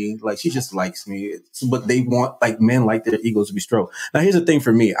need me. Like, she just likes me. But they want, like, men like their egos to be stroked. Now, here's the thing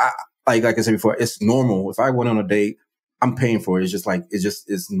for me. Like I said before, it's normal. If I went on a date, I'm paying for it.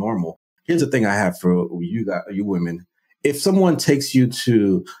 It's normal. Here's the thing I have for you women. If someone takes you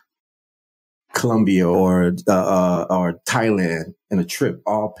to Colombia or Thailand in a trip,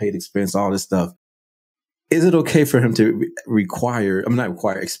 all paid expense, all this stuff, is it okay for him to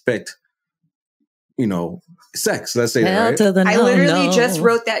expect, sex? Let's say that, right? I literally just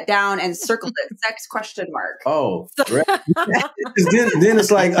wrote that down and circled it. Sex question mark. Oh, right. then it's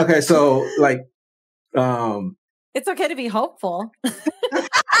like, okay, so like, It's okay to be hopeful.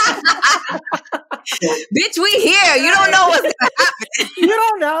 Bitch, we here. You don't know what's going to happen. You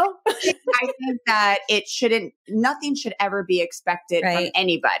don't know. I think that nothing should ever be expected from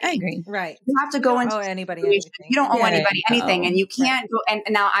anybody. I agree. Right. You have to go into anybody anything. You don't owe anybody anything. And you can't go. And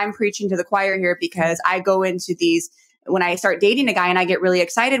now I'm preaching to the choir here because I go into these when I start dating a guy and I get really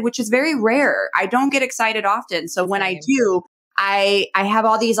excited, which is very rare. I don't get excited often. So when I do, I have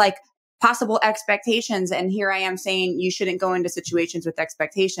all these like possible expectations. And here I am saying you shouldn't go into situations with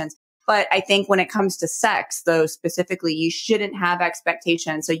expectations. But I think when it comes to sex, though, specifically, you shouldn't have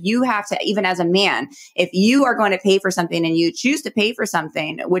expectations. So you have to, even as a man, if you are going to pay for something and you choose to pay for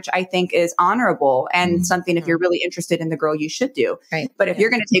something, which I think is honorable and something, if you're really interested in the girl, you should do. Right. But if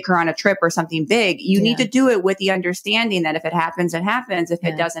you're going to take her on a trip or something big, you need to do it with the understanding that if it happens, it happens. If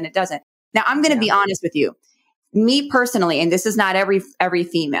it doesn't, it doesn't. Now, I'm going to be honest with you. Me personally, and this is not every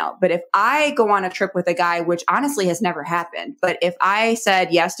female, but if I go on a trip with a guy, which honestly has never happened, but if I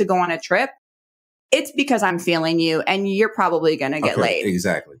said yes to go on a trip, it's because I'm feeling you and you're probably going to get laid.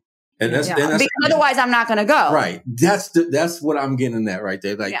 Exactly. And that's because otherwise I'm not going to go. Right. That's what I'm getting at right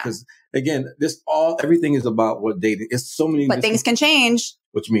there. Like, because again, everything is about what dating. It's so many. But things can change.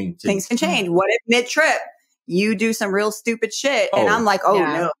 What you mean? Things can change. What if mid-trip you do some real stupid shit and I'm like, oh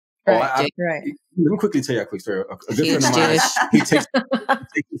no. Right. Let me quickly tell you a quick story. A good friend of mine, he takes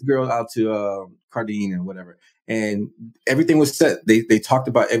this girl out to Cardigan and whatever, and everything was set. They talked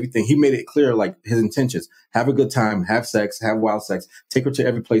about everything. He made it clear, like his intentions: have a good time, have sex, have wild sex, take her to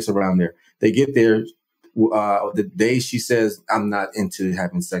every place around there. They get there. The day she says, "I'm not into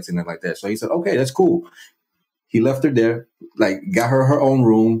having sex," and like that. So he said, "Okay, that's cool." He left her there, like got her own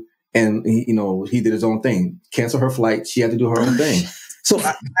room, and he did his own thing. Canceled her flight. She had to do her own thing. So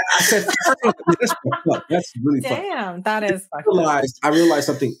I said, that's fucked up. That's really fucked up. Damn, that is fucked up. I realized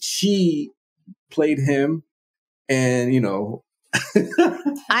something. She played him and, you know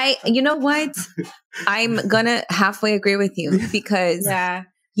what? I'm going to halfway agree with you because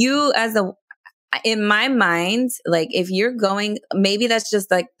you in my mind, like if you're going, maybe that's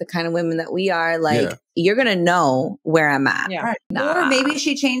just like the kind of women that we are, like you're going to know where I'm at. Yeah. Right. Or maybe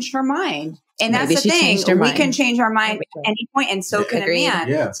she changed her mind. And that's the thing. We can change our mind at any point, and so can a man.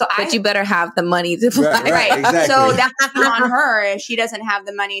 Yeah. But you better have the money to fly. Right. Exactly. So that's on her if she doesn't have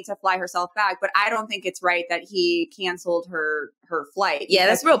the money to fly herself back. But I don't think it's right that he canceled her flight. Yeah,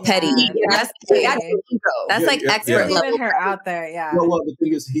 that's real petty. That's That's like expert level. Leaving her out there, Well, the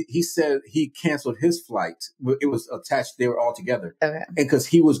thing is, he said he canceled his flight. It was attached. They were all together. Okay. And because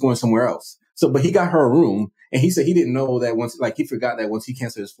he was going somewhere else. So, but he got her a room, and he said he didn't know that he forgot that once he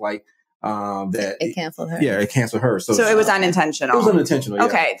canceled his flight, that it canceled her. Yeah, it canceled her. So it was unintentional. It was unintentional. Yeah.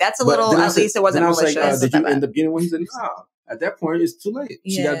 Okay, that's a little. At least it wasn't malicious. Like, did you end up getting one? He said, "No." At that point, it's too late.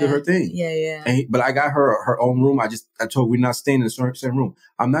 She got to do her thing. Yeah. But I got her own room. I told her we're not staying in the same room.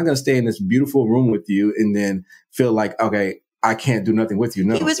 I'm not going to stay in this beautiful room with you and then feel like, okay, I can't do nothing with you.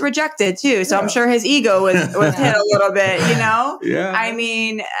 No. He was rejected too, so I'm sure his ego was hit a little bit. Yeah. I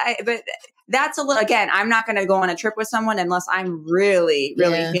mean, but that's a little. Again, I'm not going to go on a trip with someone unless I'm really,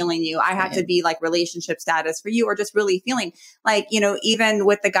 really feeling you. I have to be like relationship status for you, or just really feeling like, even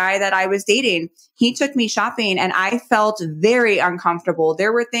with the guy that I was dating, he took me shopping and I felt very uncomfortable.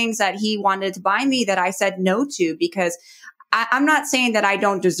 There were things that he wanted to buy me that I said no to because I'm not saying that I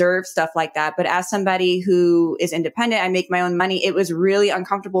don't deserve stuff like that, but as somebody who is independent, I make my own money. It was really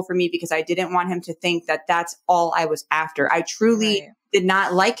uncomfortable for me because I didn't want him to think that that's all I was after. I truly did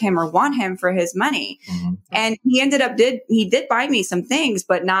not like him or want him for his money. And he ended up did buy me some things,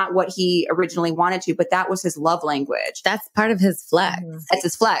 but not what he originally wanted to. But that was his love language. That's part of his flex. That's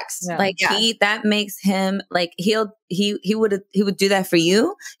his flex. Yeah. Like that makes him like he would do that for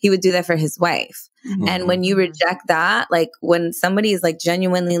you. He would do that for his wife. And when you reject that, like when somebody is like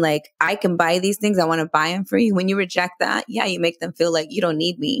genuinely like, I can buy these things, I want to buy them for you. When you reject that, you make them feel like you don't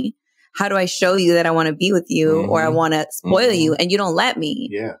need me. How do I show you that I want to be with you or I want to spoil you and you don't let me?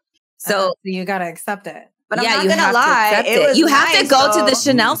 Yeah. So you got to accept it. But I'm not gonna lie, you have to go to the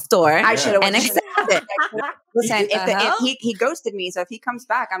Chanel store. I should have accept it. Listen, if he ghosted me, so if he comes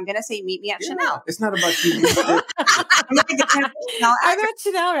back, I'm gonna say meet me at Chanel. It's not about you. I'm at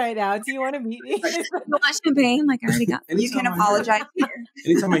Chanel right now. Do you want to meet me? You want champagne? Like I already got. You can apologize here.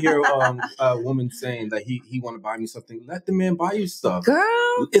 Anytime I hear a woman saying that he want to buy me something, let the man buy you stuff.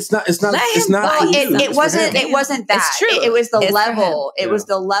 Girl, it's not. It wasn't that. It's true. It was the It's level. It was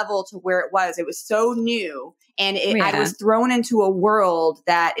the level to where it was. It was so new. And I was thrown into a world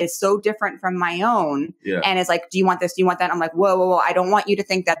that is so different from my own. Yeah. And it's like, do you want this? Do you want that? I'm like, whoa. I don't want you to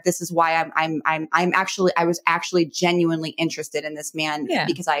think that this is why I was actually genuinely interested in this man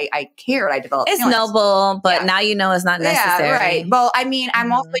because I cared. I developed It's feelings. noble, but now you know it's not necessary. Yeah, right. Well, I mean,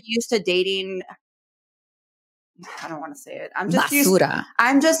 I'm also used to dating. I don't want to say it. I'm just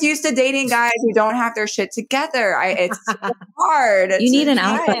used to dating guys who don't have their shit together. It's so hard. You need an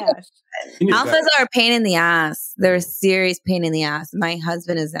alpha. Alphas are a pain in the ass. They're a serious pain in the ass. My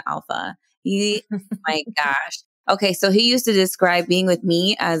husband is an alpha. My gosh. Okay, so he used to describe being with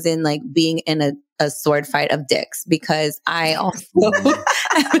me as in like being in a sword fight of dicks because I also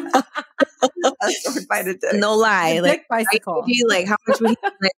a sword fight of dicks. No lie. Dick bicycle. Like how much would he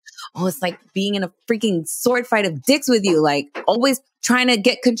like? Oh, it's like being in a freaking sword fight of dicks with you, like always trying to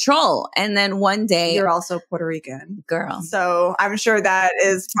get control. And then one day you're also Puerto Rican, girl. So I'm sure that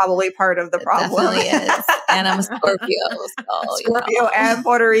is probably part of the problem. Definitely is. And I'm a Scorpio. Scorpio and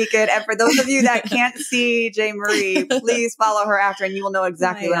Puerto Rican. And for those of you that can't see Jaymarie, please follow her after and you will know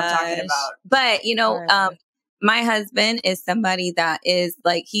exactly what I'm talking about. But my husband is somebody that is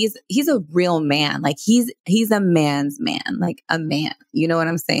like, he's a real man. Like he's a man's man, like a man. You know what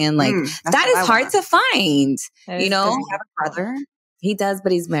I'm saying? Like that is hard to find, you know? Does he have a brother? He does,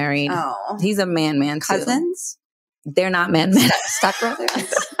 but he's married. Oh. He's a man too. Cousins? They're not men. Step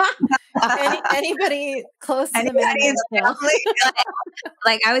brothers? Anybody close to the man in the family?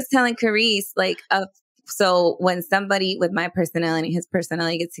 Like I was telling Carice, like so when somebody with my personality, his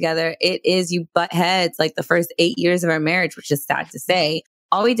personality gets together, it is you butt heads like the first 8 years of our marriage, which is sad to say.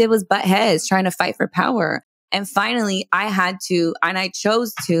 All we did was butt heads trying to fight for power. And finally I had to, and I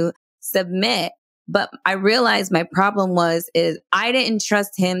chose to submit. But I realized my problem is I didn't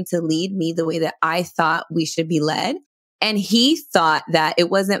trust him to lead me the way that I thought we should be led. And he thought that it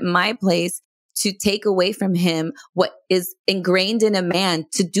wasn't my place to take away from him what is ingrained in a man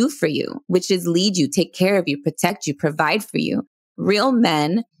to do for you, which is lead you, take care of you, protect you, provide for you. Real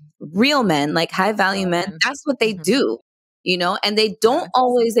men, like high value men, that's what they do, you know, and they don't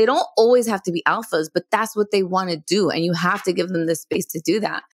always have to be alphas, but that's what they want to do. And you have to give them the space to do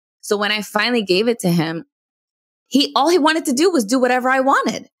that. So when I finally gave it to him, all he wanted to do was do whatever I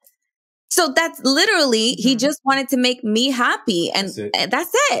wanted. So that's literally, he just wanted to make me happy. And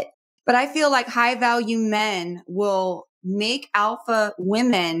that's it. But I feel like high value men will make alpha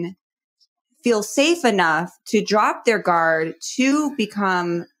women feel safe enough to drop their guard to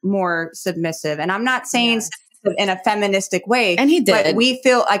become more submissive. And I'm not saying submissive in a feministic way. And he did. But we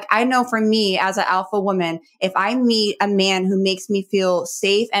feel like, I know for me as an alpha woman, if I meet a man who makes me feel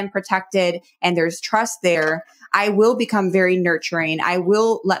safe and protected and there's trust there, I will become very nurturing. I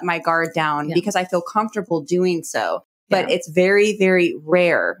will let my guard down because I feel comfortable doing so. But it's very, very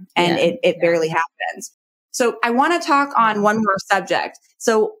rare and it barely happens. So I want to talk on one more subject.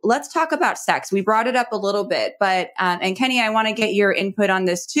 So let's talk about sex. We brought it up a little bit, but, and Kenny, I want to get your input on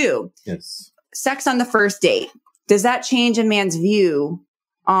this too. Yes. Sex on the first date. Does that change a man's view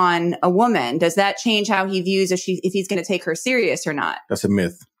on a woman? Does that change how he views if he's going to take her serious or not? That's a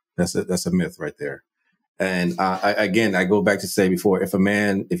myth. That's a myth right there. And I go back to say before,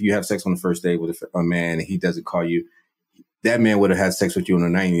 if you have sex on the first date with a man and he doesn't call you, that man would have had sex with you on the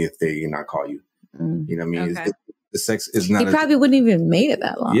 90th day and not call you. You know what I mean? Okay. The sex is not. He probably wouldn't even made it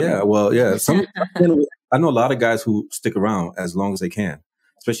that long. Yeah, well, yeah. I know a lot of guys who stick around as long as they can,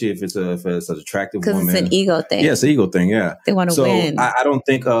 especially if it's an attractive woman. Because it's an ego thing. Yeah, it's an ego thing. Yeah, they want to win. I don't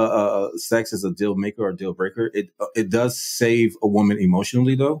think sex is a deal maker or a deal breaker. It does save a woman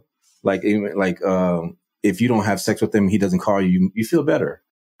emotionally though. Like if you don't have sex with him, he doesn't call you. You feel better.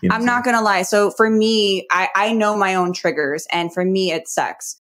 You know I'm not going to lie. So for me, I know my own triggers, and for me, it's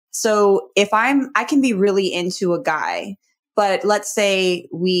sex. So if I can be really into a guy, but let's say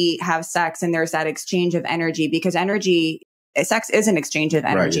we have sex and there's that exchange of energy, because sex is an exchange of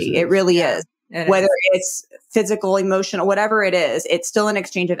energy. Right, yes, it really Yeah, is. it Whether is. it's physical, emotional, whatever it is, it's still an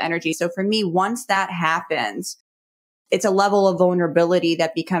exchange of energy. So for me, once that happens, it's a level of vulnerability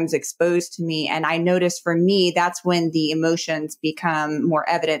that becomes exposed to me. And I notice for me, that's when the emotions become more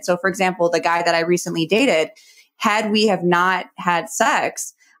evident. So for example, the guy that I recently dated, had we have not had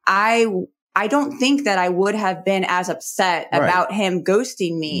sex, I don't think that I would have been as upset Right. about him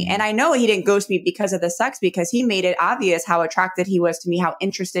ghosting me. And I know he didn't ghost me because of the sex, because he made it obvious how attracted he was to me, how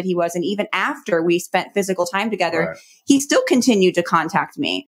interested he was. And even after we spent physical time together, Right. he still continued to contact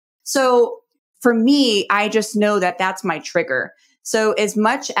me. So for me, I just know that that's my trigger. So as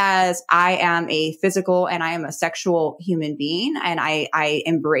much as I am a physical and I am a sexual human being, and I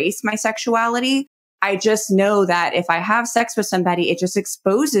embrace my sexuality, I just know that if I have sex with somebody, it just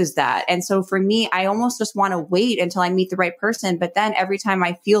exposes that. And so for me, I almost just want to wait until I meet the right person. But then every time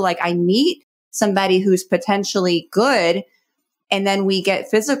I feel like I meet somebody who's potentially good, and then we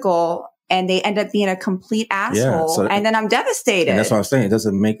get physical and they end up being a complete asshole, and then I'm devastated. And that's what I'm saying. It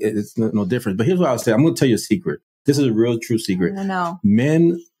doesn't make it's no difference. But here's what I'll say. I'm going to tell you a secret. This is a real true secret. I know.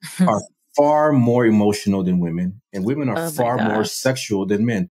 Men are far more emotional than women, and women are far more sexual than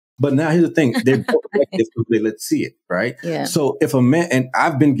men. But now here's the thing. They're both like this, let's see it, right? Yeah. So if a man, and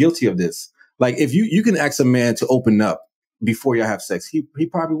I've been guilty of this, like if you can ask a man to open up before you have sex, he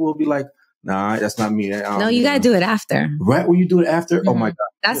probably will be like, nah, that's not me. No, you got to do it after. Right when you do it after, oh my God.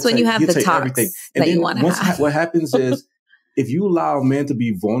 That's when you have the talks that you want to have. What happens is, if you allow a man to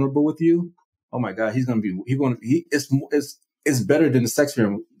be vulnerable with you, oh my God, it's better than the sex for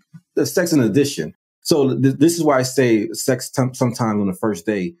him. The sex in addition. So this is why I say sex sometime on the first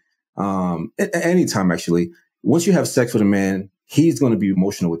day, anytime actually. Once you have sex with a man, he's going to be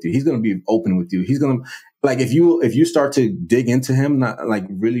emotional with you. He's going to be open with you. He's going to, like, if you start to dig into him, not like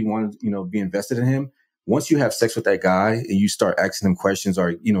really want to, be invested in him. Once you have sex with that guy and you start asking him questions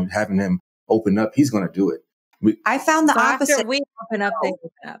or, having him open up, he's going to do it. I found the opposite. After we open up, they open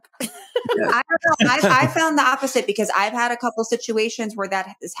up. I don't know. I found the opposite, because I've had a couple situations where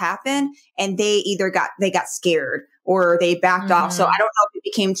that has happened, and they either got scared or they backed off. So I don't know if it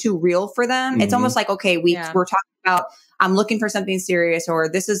became too real for them. It's almost like, okay, we're talking about, I'm looking for something serious, or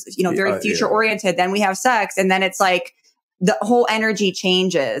this is, very future oriented. Then we have sex, and then it's like the whole energy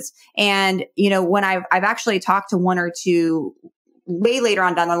changes. And, when I've actually talked to one or two way later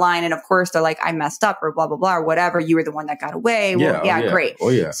on down the line, and of course they're like, I messed up, or blah, blah, blah, or whatever. You were the one that got away. Great. Oh,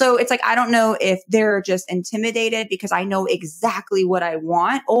 yeah. So it's like, I don't know if they're just intimidated because I know exactly what I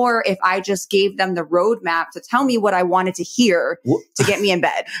want, or if I just gave them the roadmap to tell me what I wanted to hear to get me in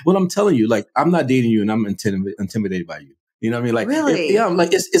bed. Well, I'm telling you, like, I'm not dating you and I'm intimidated by you. You know what I mean? Like, really? I'm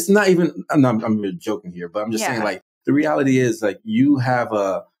like, it's not even, I'm really joking here, but I'm just saying, like, the reality is, like, you have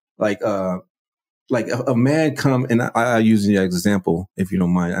a man come, and I use the example, if you don't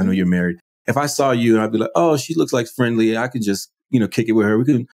mind. I know you're married. If I saw you and I'd be like, oh, she looks like friendly, I could just, kick it with her. We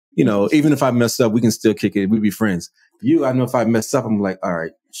can, even if I mess up, we can still kick it. We'd be friends. I know if I mess up, I'm like, all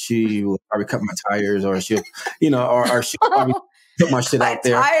right, she will probably cut my tires, or she'll, or she'll probably put my shit out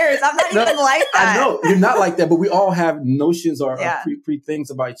there. Tires. I'm not even like that. I know you're not like that, but we all have notions or pre things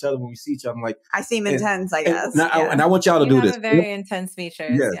about each other when we see each other. I'm like, I seem intense, I guess. And I want y'all to do this. Very intense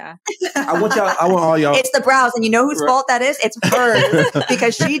features. Yeah. I want all y'all. It's the brows, and you know whose fault that is? It's hers,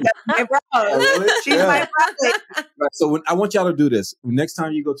 because she does my brows. Really? She's my brow. Right, so I want y'all to do this. Next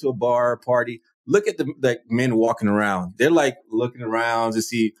time you go to a bar or party, look at the men walking around. They're like looking around to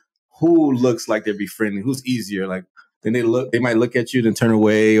see who looks like they'd be friendly, who's easier. Like, then they might look at you, then turn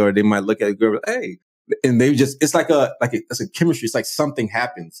away, or they might look at a girl, hey, and it's like it's a chemistry. It's like something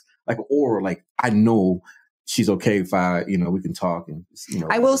happens, like an aura. Like, I know she's okay if we can talk. And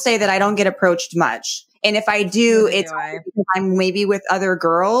I will say that I don't get approached much, and if I do, it's because I'm maybe with other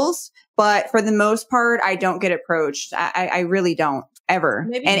girls. But for the most part, I don't get approached. I really don't ever.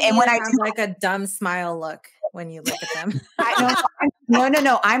 Maybe and when I do, like a dumb smile look when you look at them.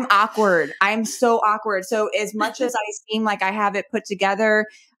 No. I'm awkward. I'm so awkward. So as much as I seem like I have it put together,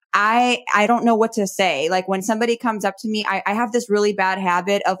 I don't know what to say. Like, when somebody comes up to me, I have this really bad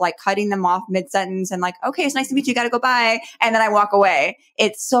habit of like cutting them off mid-sentence and like, okay, it's nice to meet you. Got to go bye. And then I walk away.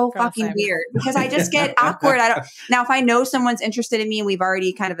 It's so fucking weird, because I just get awkward. Now, if I know someone's interested in me and we've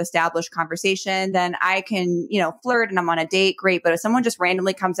already kind of established conversation, then I can, flirt and I'm on a date. Great. But if someone just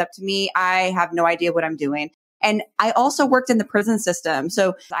randomly comes up to me, I have no idea what I'm doing. And I also worked in the prison system.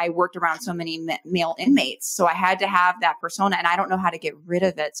 So I worked around so many male inmates. So I had to have that persona, and I don't know how to get rid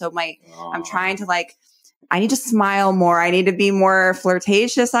of it. So I'm trying to I need to smile more. I need to be more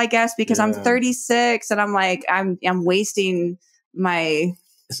flirtatious, I guess, because I'm 36 and I'm like, I'm wasting my...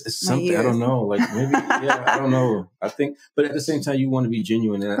 It's something, I don't know, like maybe, I don't know. I think, but at the same time, you want to be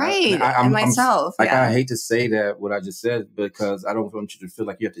genuine. And right. I'm myself. I hate to say that, what I just said, because I don't want you to feel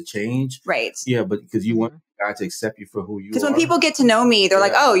like you have to change. Right. Yeah, but because you want God to accept you for who you are. Because when people get to know me, they're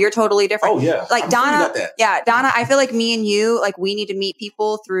like, oh, you're totally different. Oh, yeah. Like Donna. Yeah, Donna, I feel like me and you, like we need to meet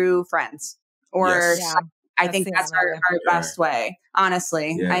people through friends. Or I think that's our best way,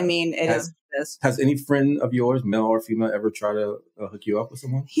 honestly. Yeah. I mean, it is. Has any friend of yours, male or female, ever tried to hook you up with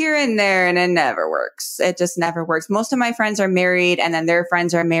someone? Here and there, and it never works. It just never works. Most of my friends are married, and then their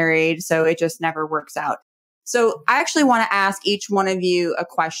friends are married, so it just never works out. So I actually want to ask each one of you a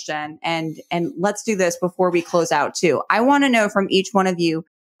question, and let's do this before we close out too. I want to know from each one of you,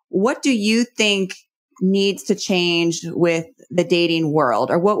 what do you think needs to change with the dating world,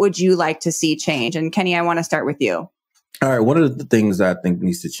 or what would you like to see change? And Kenny, I want to start with you. All right. One of the things that I think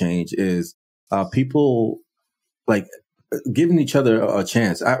needs to change is people like giving each other a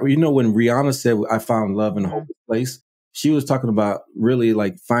chance. When Rihanna said, I found love in a hopeless place, she was talking about really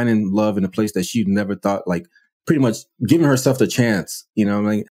like finding love in a place that she never thought, like pretty much giving herself the chance, you know what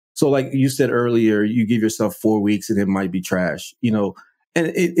I mean? So like you said earlier, you give yourself 4 weeks and it might be trash, and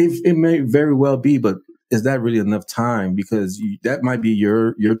it may very well be, but is that really enough time? Because that might be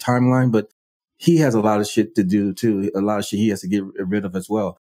your timeline, but he has a lot of shit to do too. A lot of shit he has to get rid of as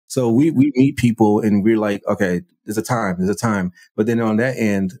well. So we meet people and we're like, okay, there's a time. But then on that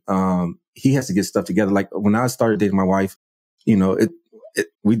end, he has to get stuff together. Like when I started dating my wife,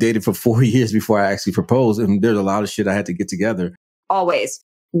 we dated for 4 years before I actually proposed. And there's a lot of shit I had to get together. Always.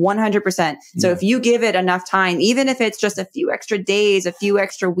 100%. So if you give it enough time, even if it's just a few extra days, a few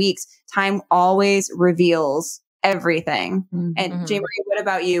extra weeks, time always reveals everything. Mm-hmm. And Jaymarie, what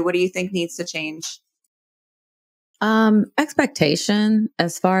about you? What do you think needs to change? Expectation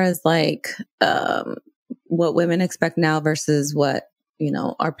as far as like, what women expect now versus what,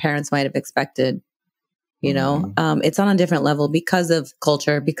 our parents might have expected, it's on a different level because of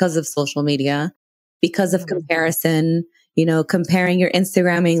culture, because of social media, because of comparison, comparing your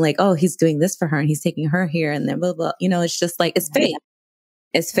Instagramming, like, oh, he's doing this for her and he's taking her here and then blah, blah, it's just like, it's fake.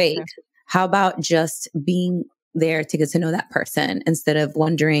 It's fake. How about just being there to get to know that person instead of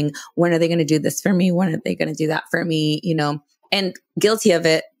wondering, when are they going to do this for me? When are they going to do that for me? And guilty of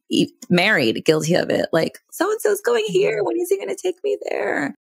it, married, guilty of it. Like, so-and-so's going here. When is he going to take me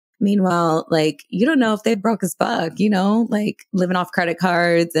there? Meanwhile, like, you don't know if they broke as fuck, like living off credit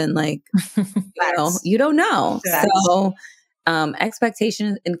cards and like, you don't know. So,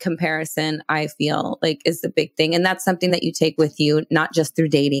 expectation and comparison, I feel like is the big thing. And that's something that you take with you, not just through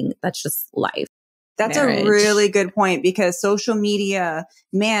dating. That's just life. That's marriage. A really good point, because social media,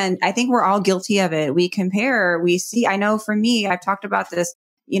 man, I think we're all guilty of it. We compare, we see, I know for me, I've talked about this,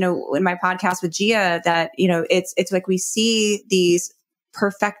 in my podcast with Gia, that, it's like we see these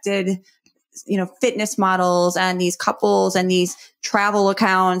perfected, fitness models and these couples and these travel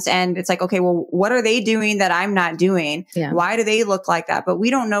accounts. And it's like, okay, well, what are they doing that I'm not doing? Yeah. Why do they look like that? But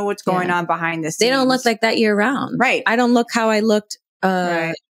we don't know what's going on behind the scenes. They don't look like that year round. Right. I don't look how I looked,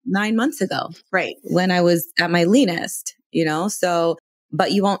 9 months ago. Right. When I was at my leanest, so,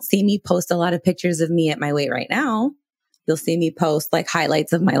 but you won't see me post a lot of pictures of me at my weight right now. You'll see me post like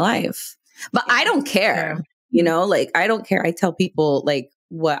highlights of my life, but I don't care, like I don't care. I tell people like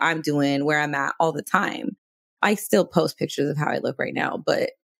what I'm doing, where I'm at all the time. I still post pictures of how I look right now,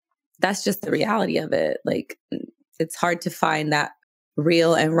 but that's just the reality of it. Like it's hard to find that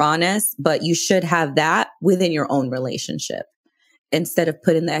real and rawness, but you should have that within your own relationship, instead of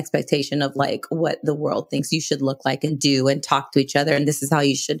putting the expectation of like what the world thinks you should look like and do and talk to each other. And this is how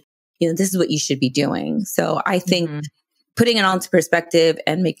you should, this is what you should be doing. So I think putting it all into perspective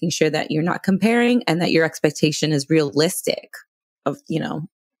and making sure that you're not comparing and that your expectation is realistic of,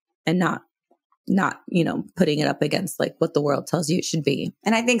 and not, putting it up against like what the world tells you it should be.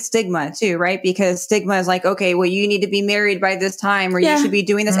 And I think stigma too, right? Because stigma is like, okay, well, you need to be married by this time, or you should be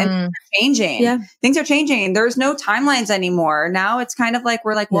doing this. And things are changing. Yeah. Things are changing. There's no timelines anymore. Now it's kind of like,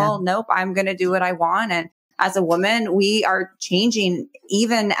 we're like, well, nope, I'm going to do what I want. And as a woman, we are changing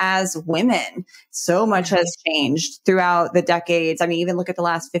even as women. So much has changed throughout the decades. I mean, even look at the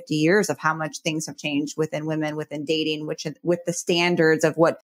last 50 years of how much things have changed within women, within dating, which with the standards of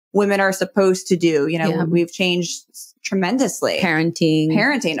what women are supposed to do. We've changed tremendously. Parenting,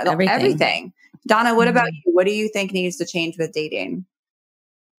 everything. Donna, what about you? What do you think needs to change with dating?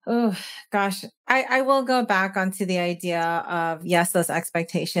 Oh, gosh. I will go back onto the idea of, yes, those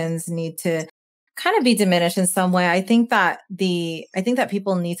expectations need to kind of be diminished in some way. I think that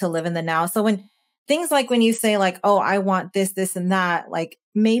people need to live in the now. So when things like when you say like, oh, I want this, this, and that, like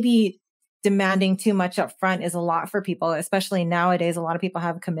maybe demanding too much up front is a lot for people, especially nowadays. A lot of people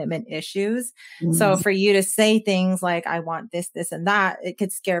have commitment issues. So for you to say things like, I want this, this, and that, it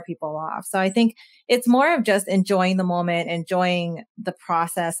could scare people off. So I think it's more of just enjoying the moment, enjoying the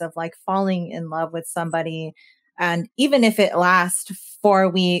process of like falling in love with somebody. And even if it lasts 4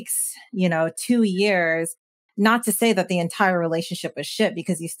 weeks, 2 years, not to say that the entire relationship was shit,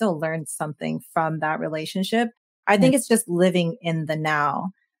 because you still learned something from that relationship. I think it's just living in the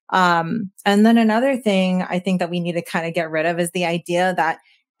now. And then another thing I think that we need to kind of get rid of is the idea that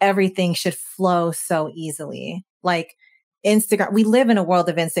everything should flow so easily. Like Instagram, we live in a world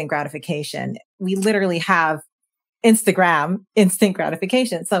of instant gratification. We literally have Instagram instant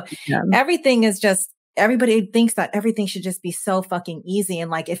gratification. So everything is just, everybody thinks that everything should just be so fucking easy.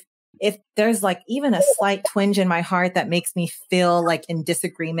 And like, if there's like even a slight twinge in my heart that makes me feel like in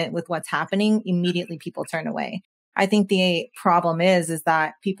disagreement with what's happening, immediately people turn away. I think the problem is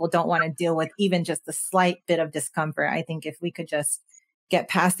that people don't want to deal with even just a slight bit of discomfort. I think if we could just get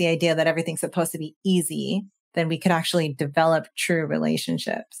past the idea that everything's supposed to be easy, then we could actually develop true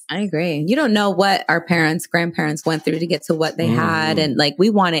relationships. I agree. You don't know what our parents, grandparents went through to get to what they had. And like, we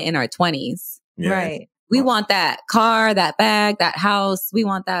want it in our 20s. Yeah. Right. We want that car, that bag, that house. We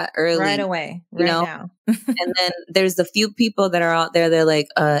want that early. Right away. Right now. And then there's a few people that are out there. They're like,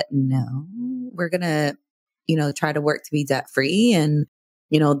 no, we're going to, try to work to be debt free. And,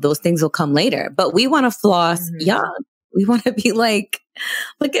 those things will come later. But we want to floss young. We want to be like,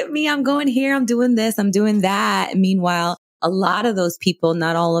 look at me. I'm going here. I'm doing this. I'm doing that. And meanwhile, a lot of those people,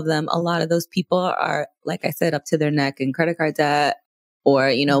 not all of them, a lot of those people are, like I said, up to their neck in credit card debt or,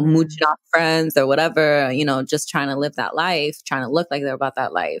 mooching off friends or whatever, just trying to live that life, trying to look like they're about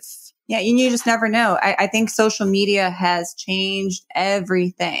that life. Yeah. And you just never know. I think social media has changed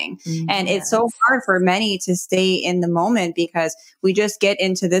everything. And it's so hard for many to stay in the moment because we just get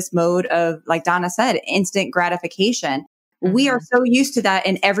into this mode of, like Donna said, instant gratification. We are so used to that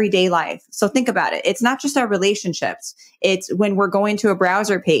in everyday life. So think about it. It's not just our relationships. It's when we're going to a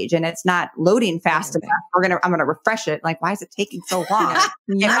browser page and it's not loading fast enough. I'm going to refresh it. Like, why is it taking so long? So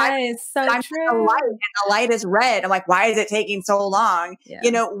true. The light is red. I'm like, why is it taking so long?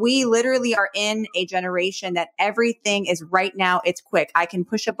 Yeah. We literally are in a generation that everything is right now. It's quick. I can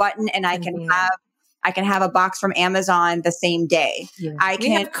push a button and I can have a box from Amazon the same day. Yeah.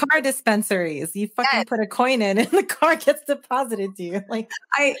 We have car dispensaries. You fucking put a coin in and the car gets deposited to you. Like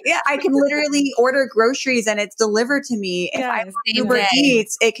I can literally order groceries and it's delivered to me. If I Uber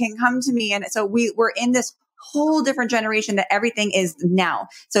Eats, it can come to me. And so we're in this whole different generation that everything is now.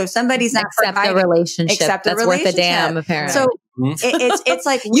 So if somebody's not accept a relationship that's worth a damn, apparently. So it's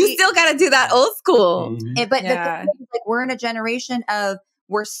like you still got to do that old school. But the thing is, like, we're in a generation of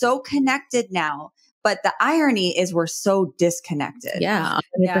we're so connected now. But the irony is we're so disconnected. Yeah.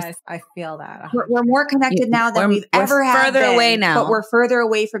 Yes, I feel that. We're more connected now than we've ever had. Further away now. But we're further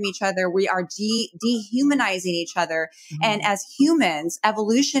away from each other. We are dehumanizing each other. And as humans,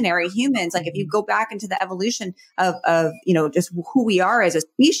 evolutionary humans, like if you go back into the evolution of just who we are as a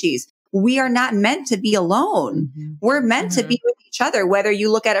species, we are not meant to be alone. We're meant to be with each other, whether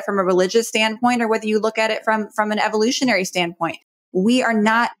you look at it from a religious standpoint or whether you look at it from an evolutionary standpoint. We are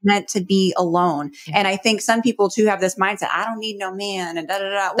not meant to be alone. And I think some people too have this mindset, I don't need no man and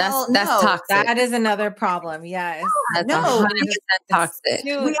Well, that's toxic. That is another problem. Yes. That's 100% toxic.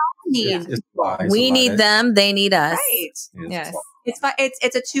 We all need. We need them. They need us. Right. Yes.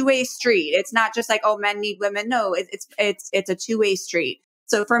 It's a two-way street. It's not just like, oh, men need women. No, it's a two-way street.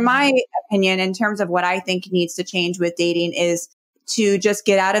 So for my opinion, in terms of what I think needs to change with dating is to just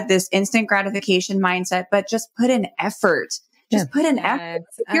get out of this instant gratification mindset, but just put in effort. Just put an effort.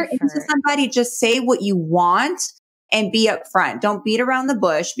 If you're into somebody, just say what you want and be upfront. Don't beat around the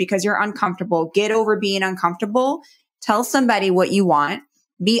bush because you're uncomfortable. Get over being uncomfortable. Tell somebody what you want.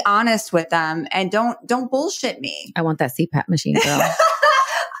 Be honest with them and don't bullshit me. I want that CPAP machine, girl.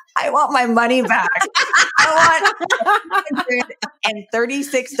 I want my money back. I want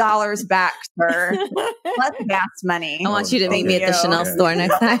 $136 back, sir. Plus gas money. I want you to meet me at the Chanel store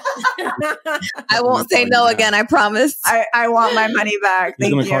next time. I won't say no again. I promise. I want my money back.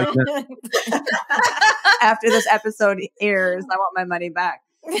 Thank you. After this episode airs, I want my money back.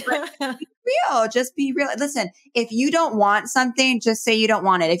 Just be real. Listen, if you don't want something, just say you don't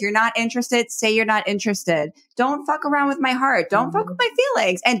want it. If you're not interested, say you're not interested. Don't fuck around with my heart. Don't fuck with my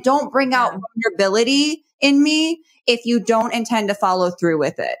feelings, and don't bring out vulnerability in me if you don't intend to follow through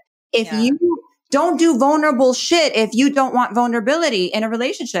with it. If you don't do vulnerable shit, if you don't want vulnerability in a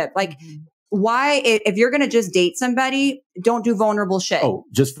relationship, like why, if you're going to just date somebody, don't do vulnerable shit. Oh,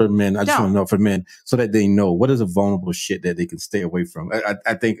 just for men. I just want to know for men so that they know what is a vulnerable shit that they can stay away from.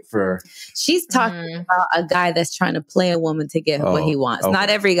 I think for... She's talking about a guy that's trying to play a woman to get what he wants. Okay. Not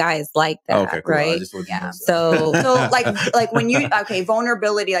every guy is like that, okay, cool. right? So like when you,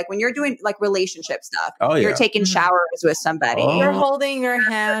 vulnerability, like when you're doing like relationship stuff, you're taking showers with somebody. You're holding your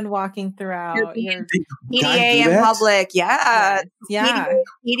hand, walking throughout. You're PDA in public. Yeah.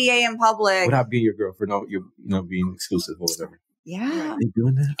 PDA in public. Without being your girlfriend, no, being exclusive or whatever. Yeah. You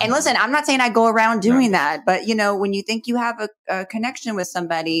doing that? And listen, I'm not saying I go around doing that, but when you think you have a connection with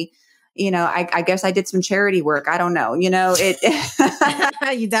somebody, I guess I did some charity work. I don't know,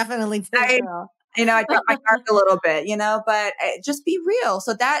 it. You definitely did. I dropped my guard a little bit, but just be real.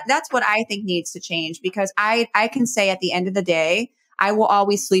 So that's what I think needs to change, because I can say at the end of the day, I will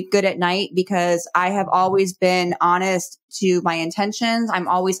always sleep good at night because I have always been honest to my intentions. I'm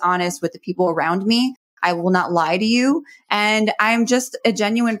always honest with the people around me. I will not lie to you. And I'm just a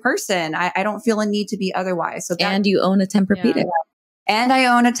genuine person. I don't feel a need to be otherwise. So and you own a Tempur-Pedic. Yeah. And I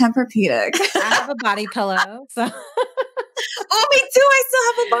own a Tempur-Pedic. I have a body pillow. So. Oh, me too. I still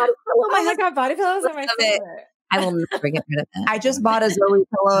have a body pillow. My God, body pillows are my favorite. I will never get rid of that. I just bought a Zoe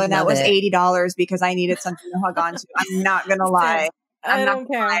pillow and that was $80 because I needed something to hug on to. I'm not going to lie. I don't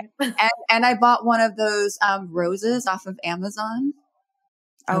care. And I bought one of those roses off of Amazon.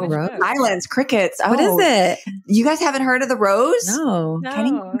 Oh, rose? Islands, crickets. Oh, what is it? You guys haven't heard of the rose? No. Kenny,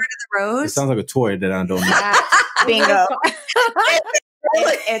 you heard of the rose? It sounds like a toy that I don't know. Bingo.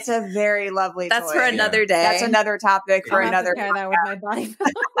 It's a very lovely toy. That's for another day. That's another topic for another time. That with my body.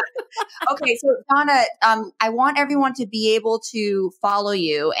 Okay, so Donna, I want everyone to be able to follow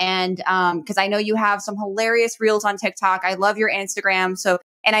you, and because I know you have some hilarious reels on TikTok. I love your Instagram. So,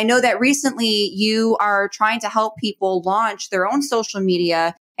 and I know that recently you are trying to help people launch their own social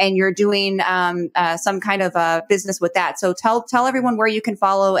media, and you're doing some kind of a business with that. So tell everyone where you can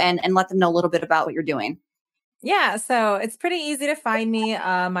follow and let them know a little bit about what you're doing. Yeah, so it's pretty easy to find me.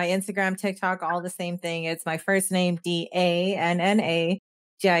 My Instagram, TikTok, all the same thing. It's my first name, DANNA.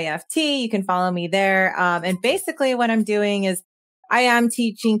 GIFT. You can follow me there. And basically what I'm doing is I am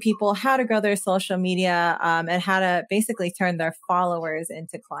teaching people how to grow their social media, and how to basically turn their followers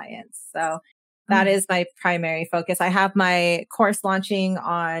into clients. So that is my primary focus. I have my course launching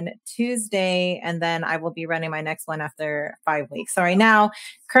on Tuesday, and then I will be running my next one after 5 weeks. So right now,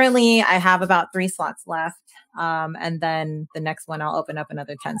 currently I have about 3 slots left. And then the next one, I'll open up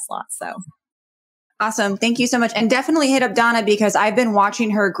another 10 slots. So. Awesome. Thank you so much. And definitely hit up Donna, because I've been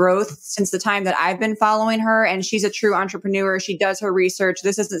watching her growth since the time that I've been following her. And she's a true entrepreneur. She does her research.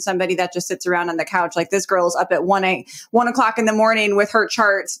 This isn't somebody that just sits around on the couch. Like, this girl's up at 1 o'clock in the morning with her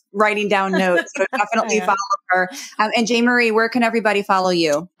charts, writing down notes. So definitely follow her. And Jaymarie, where can everybody follow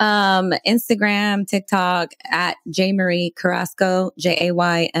you? Instagram, TikTok at Jaymarie Carrasco,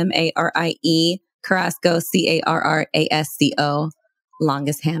 Jaymarie Carrasco, Carrasco.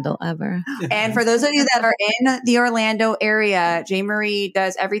 Longest handle ever. And for those of you that are in the Orlando area, Jaymarie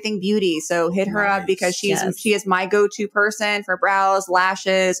does everything beauty. So hit her up, because she is my go-to person for brows,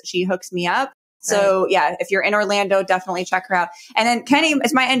 lashes. She hooks me up. So yeah, if you're in Orlando, definitely check her out. And then Kenny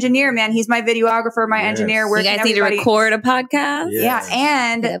is my engineer, man. He's my videographer, my engineer. You guys need to record a podcast. Yeah.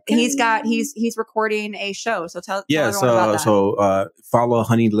 And he's recording a show. So tell everyone about that. So follow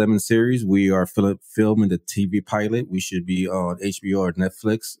HoneyLemon series. We are filming the TV pilot. We should be on HBO or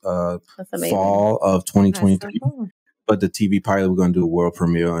Netflix fall of 2023. So cool. But the TV pilot, we're going to do a world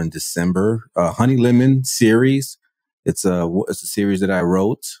premiere in December. HoneyLemon series. It's a series that I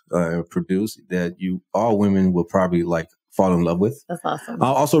wrote, produced, that all women will probably fall in love with. That's awesome. I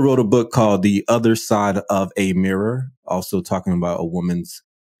also wrote a book called The Other Side of a Mirror, also talking about a woman's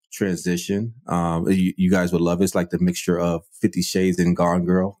transition. You guys would love it. It's like the mixture of 50 Shades and Gone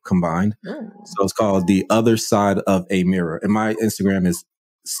Girl combined. So it's called The Other Side of a Mirror. And my Instagram is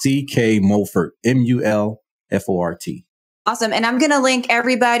CK Mulfort, MULFORT. Awesome. And I'm going to link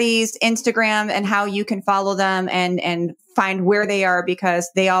everybody's Instagram and how you can follow them and find where they are, because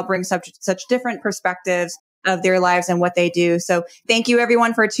they all bring such different perspectives of their lives and what they do. So thank you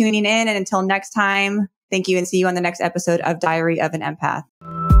everyone for tuning in. And until next time, thank you, and see you on the next episode of Diary of an Empath.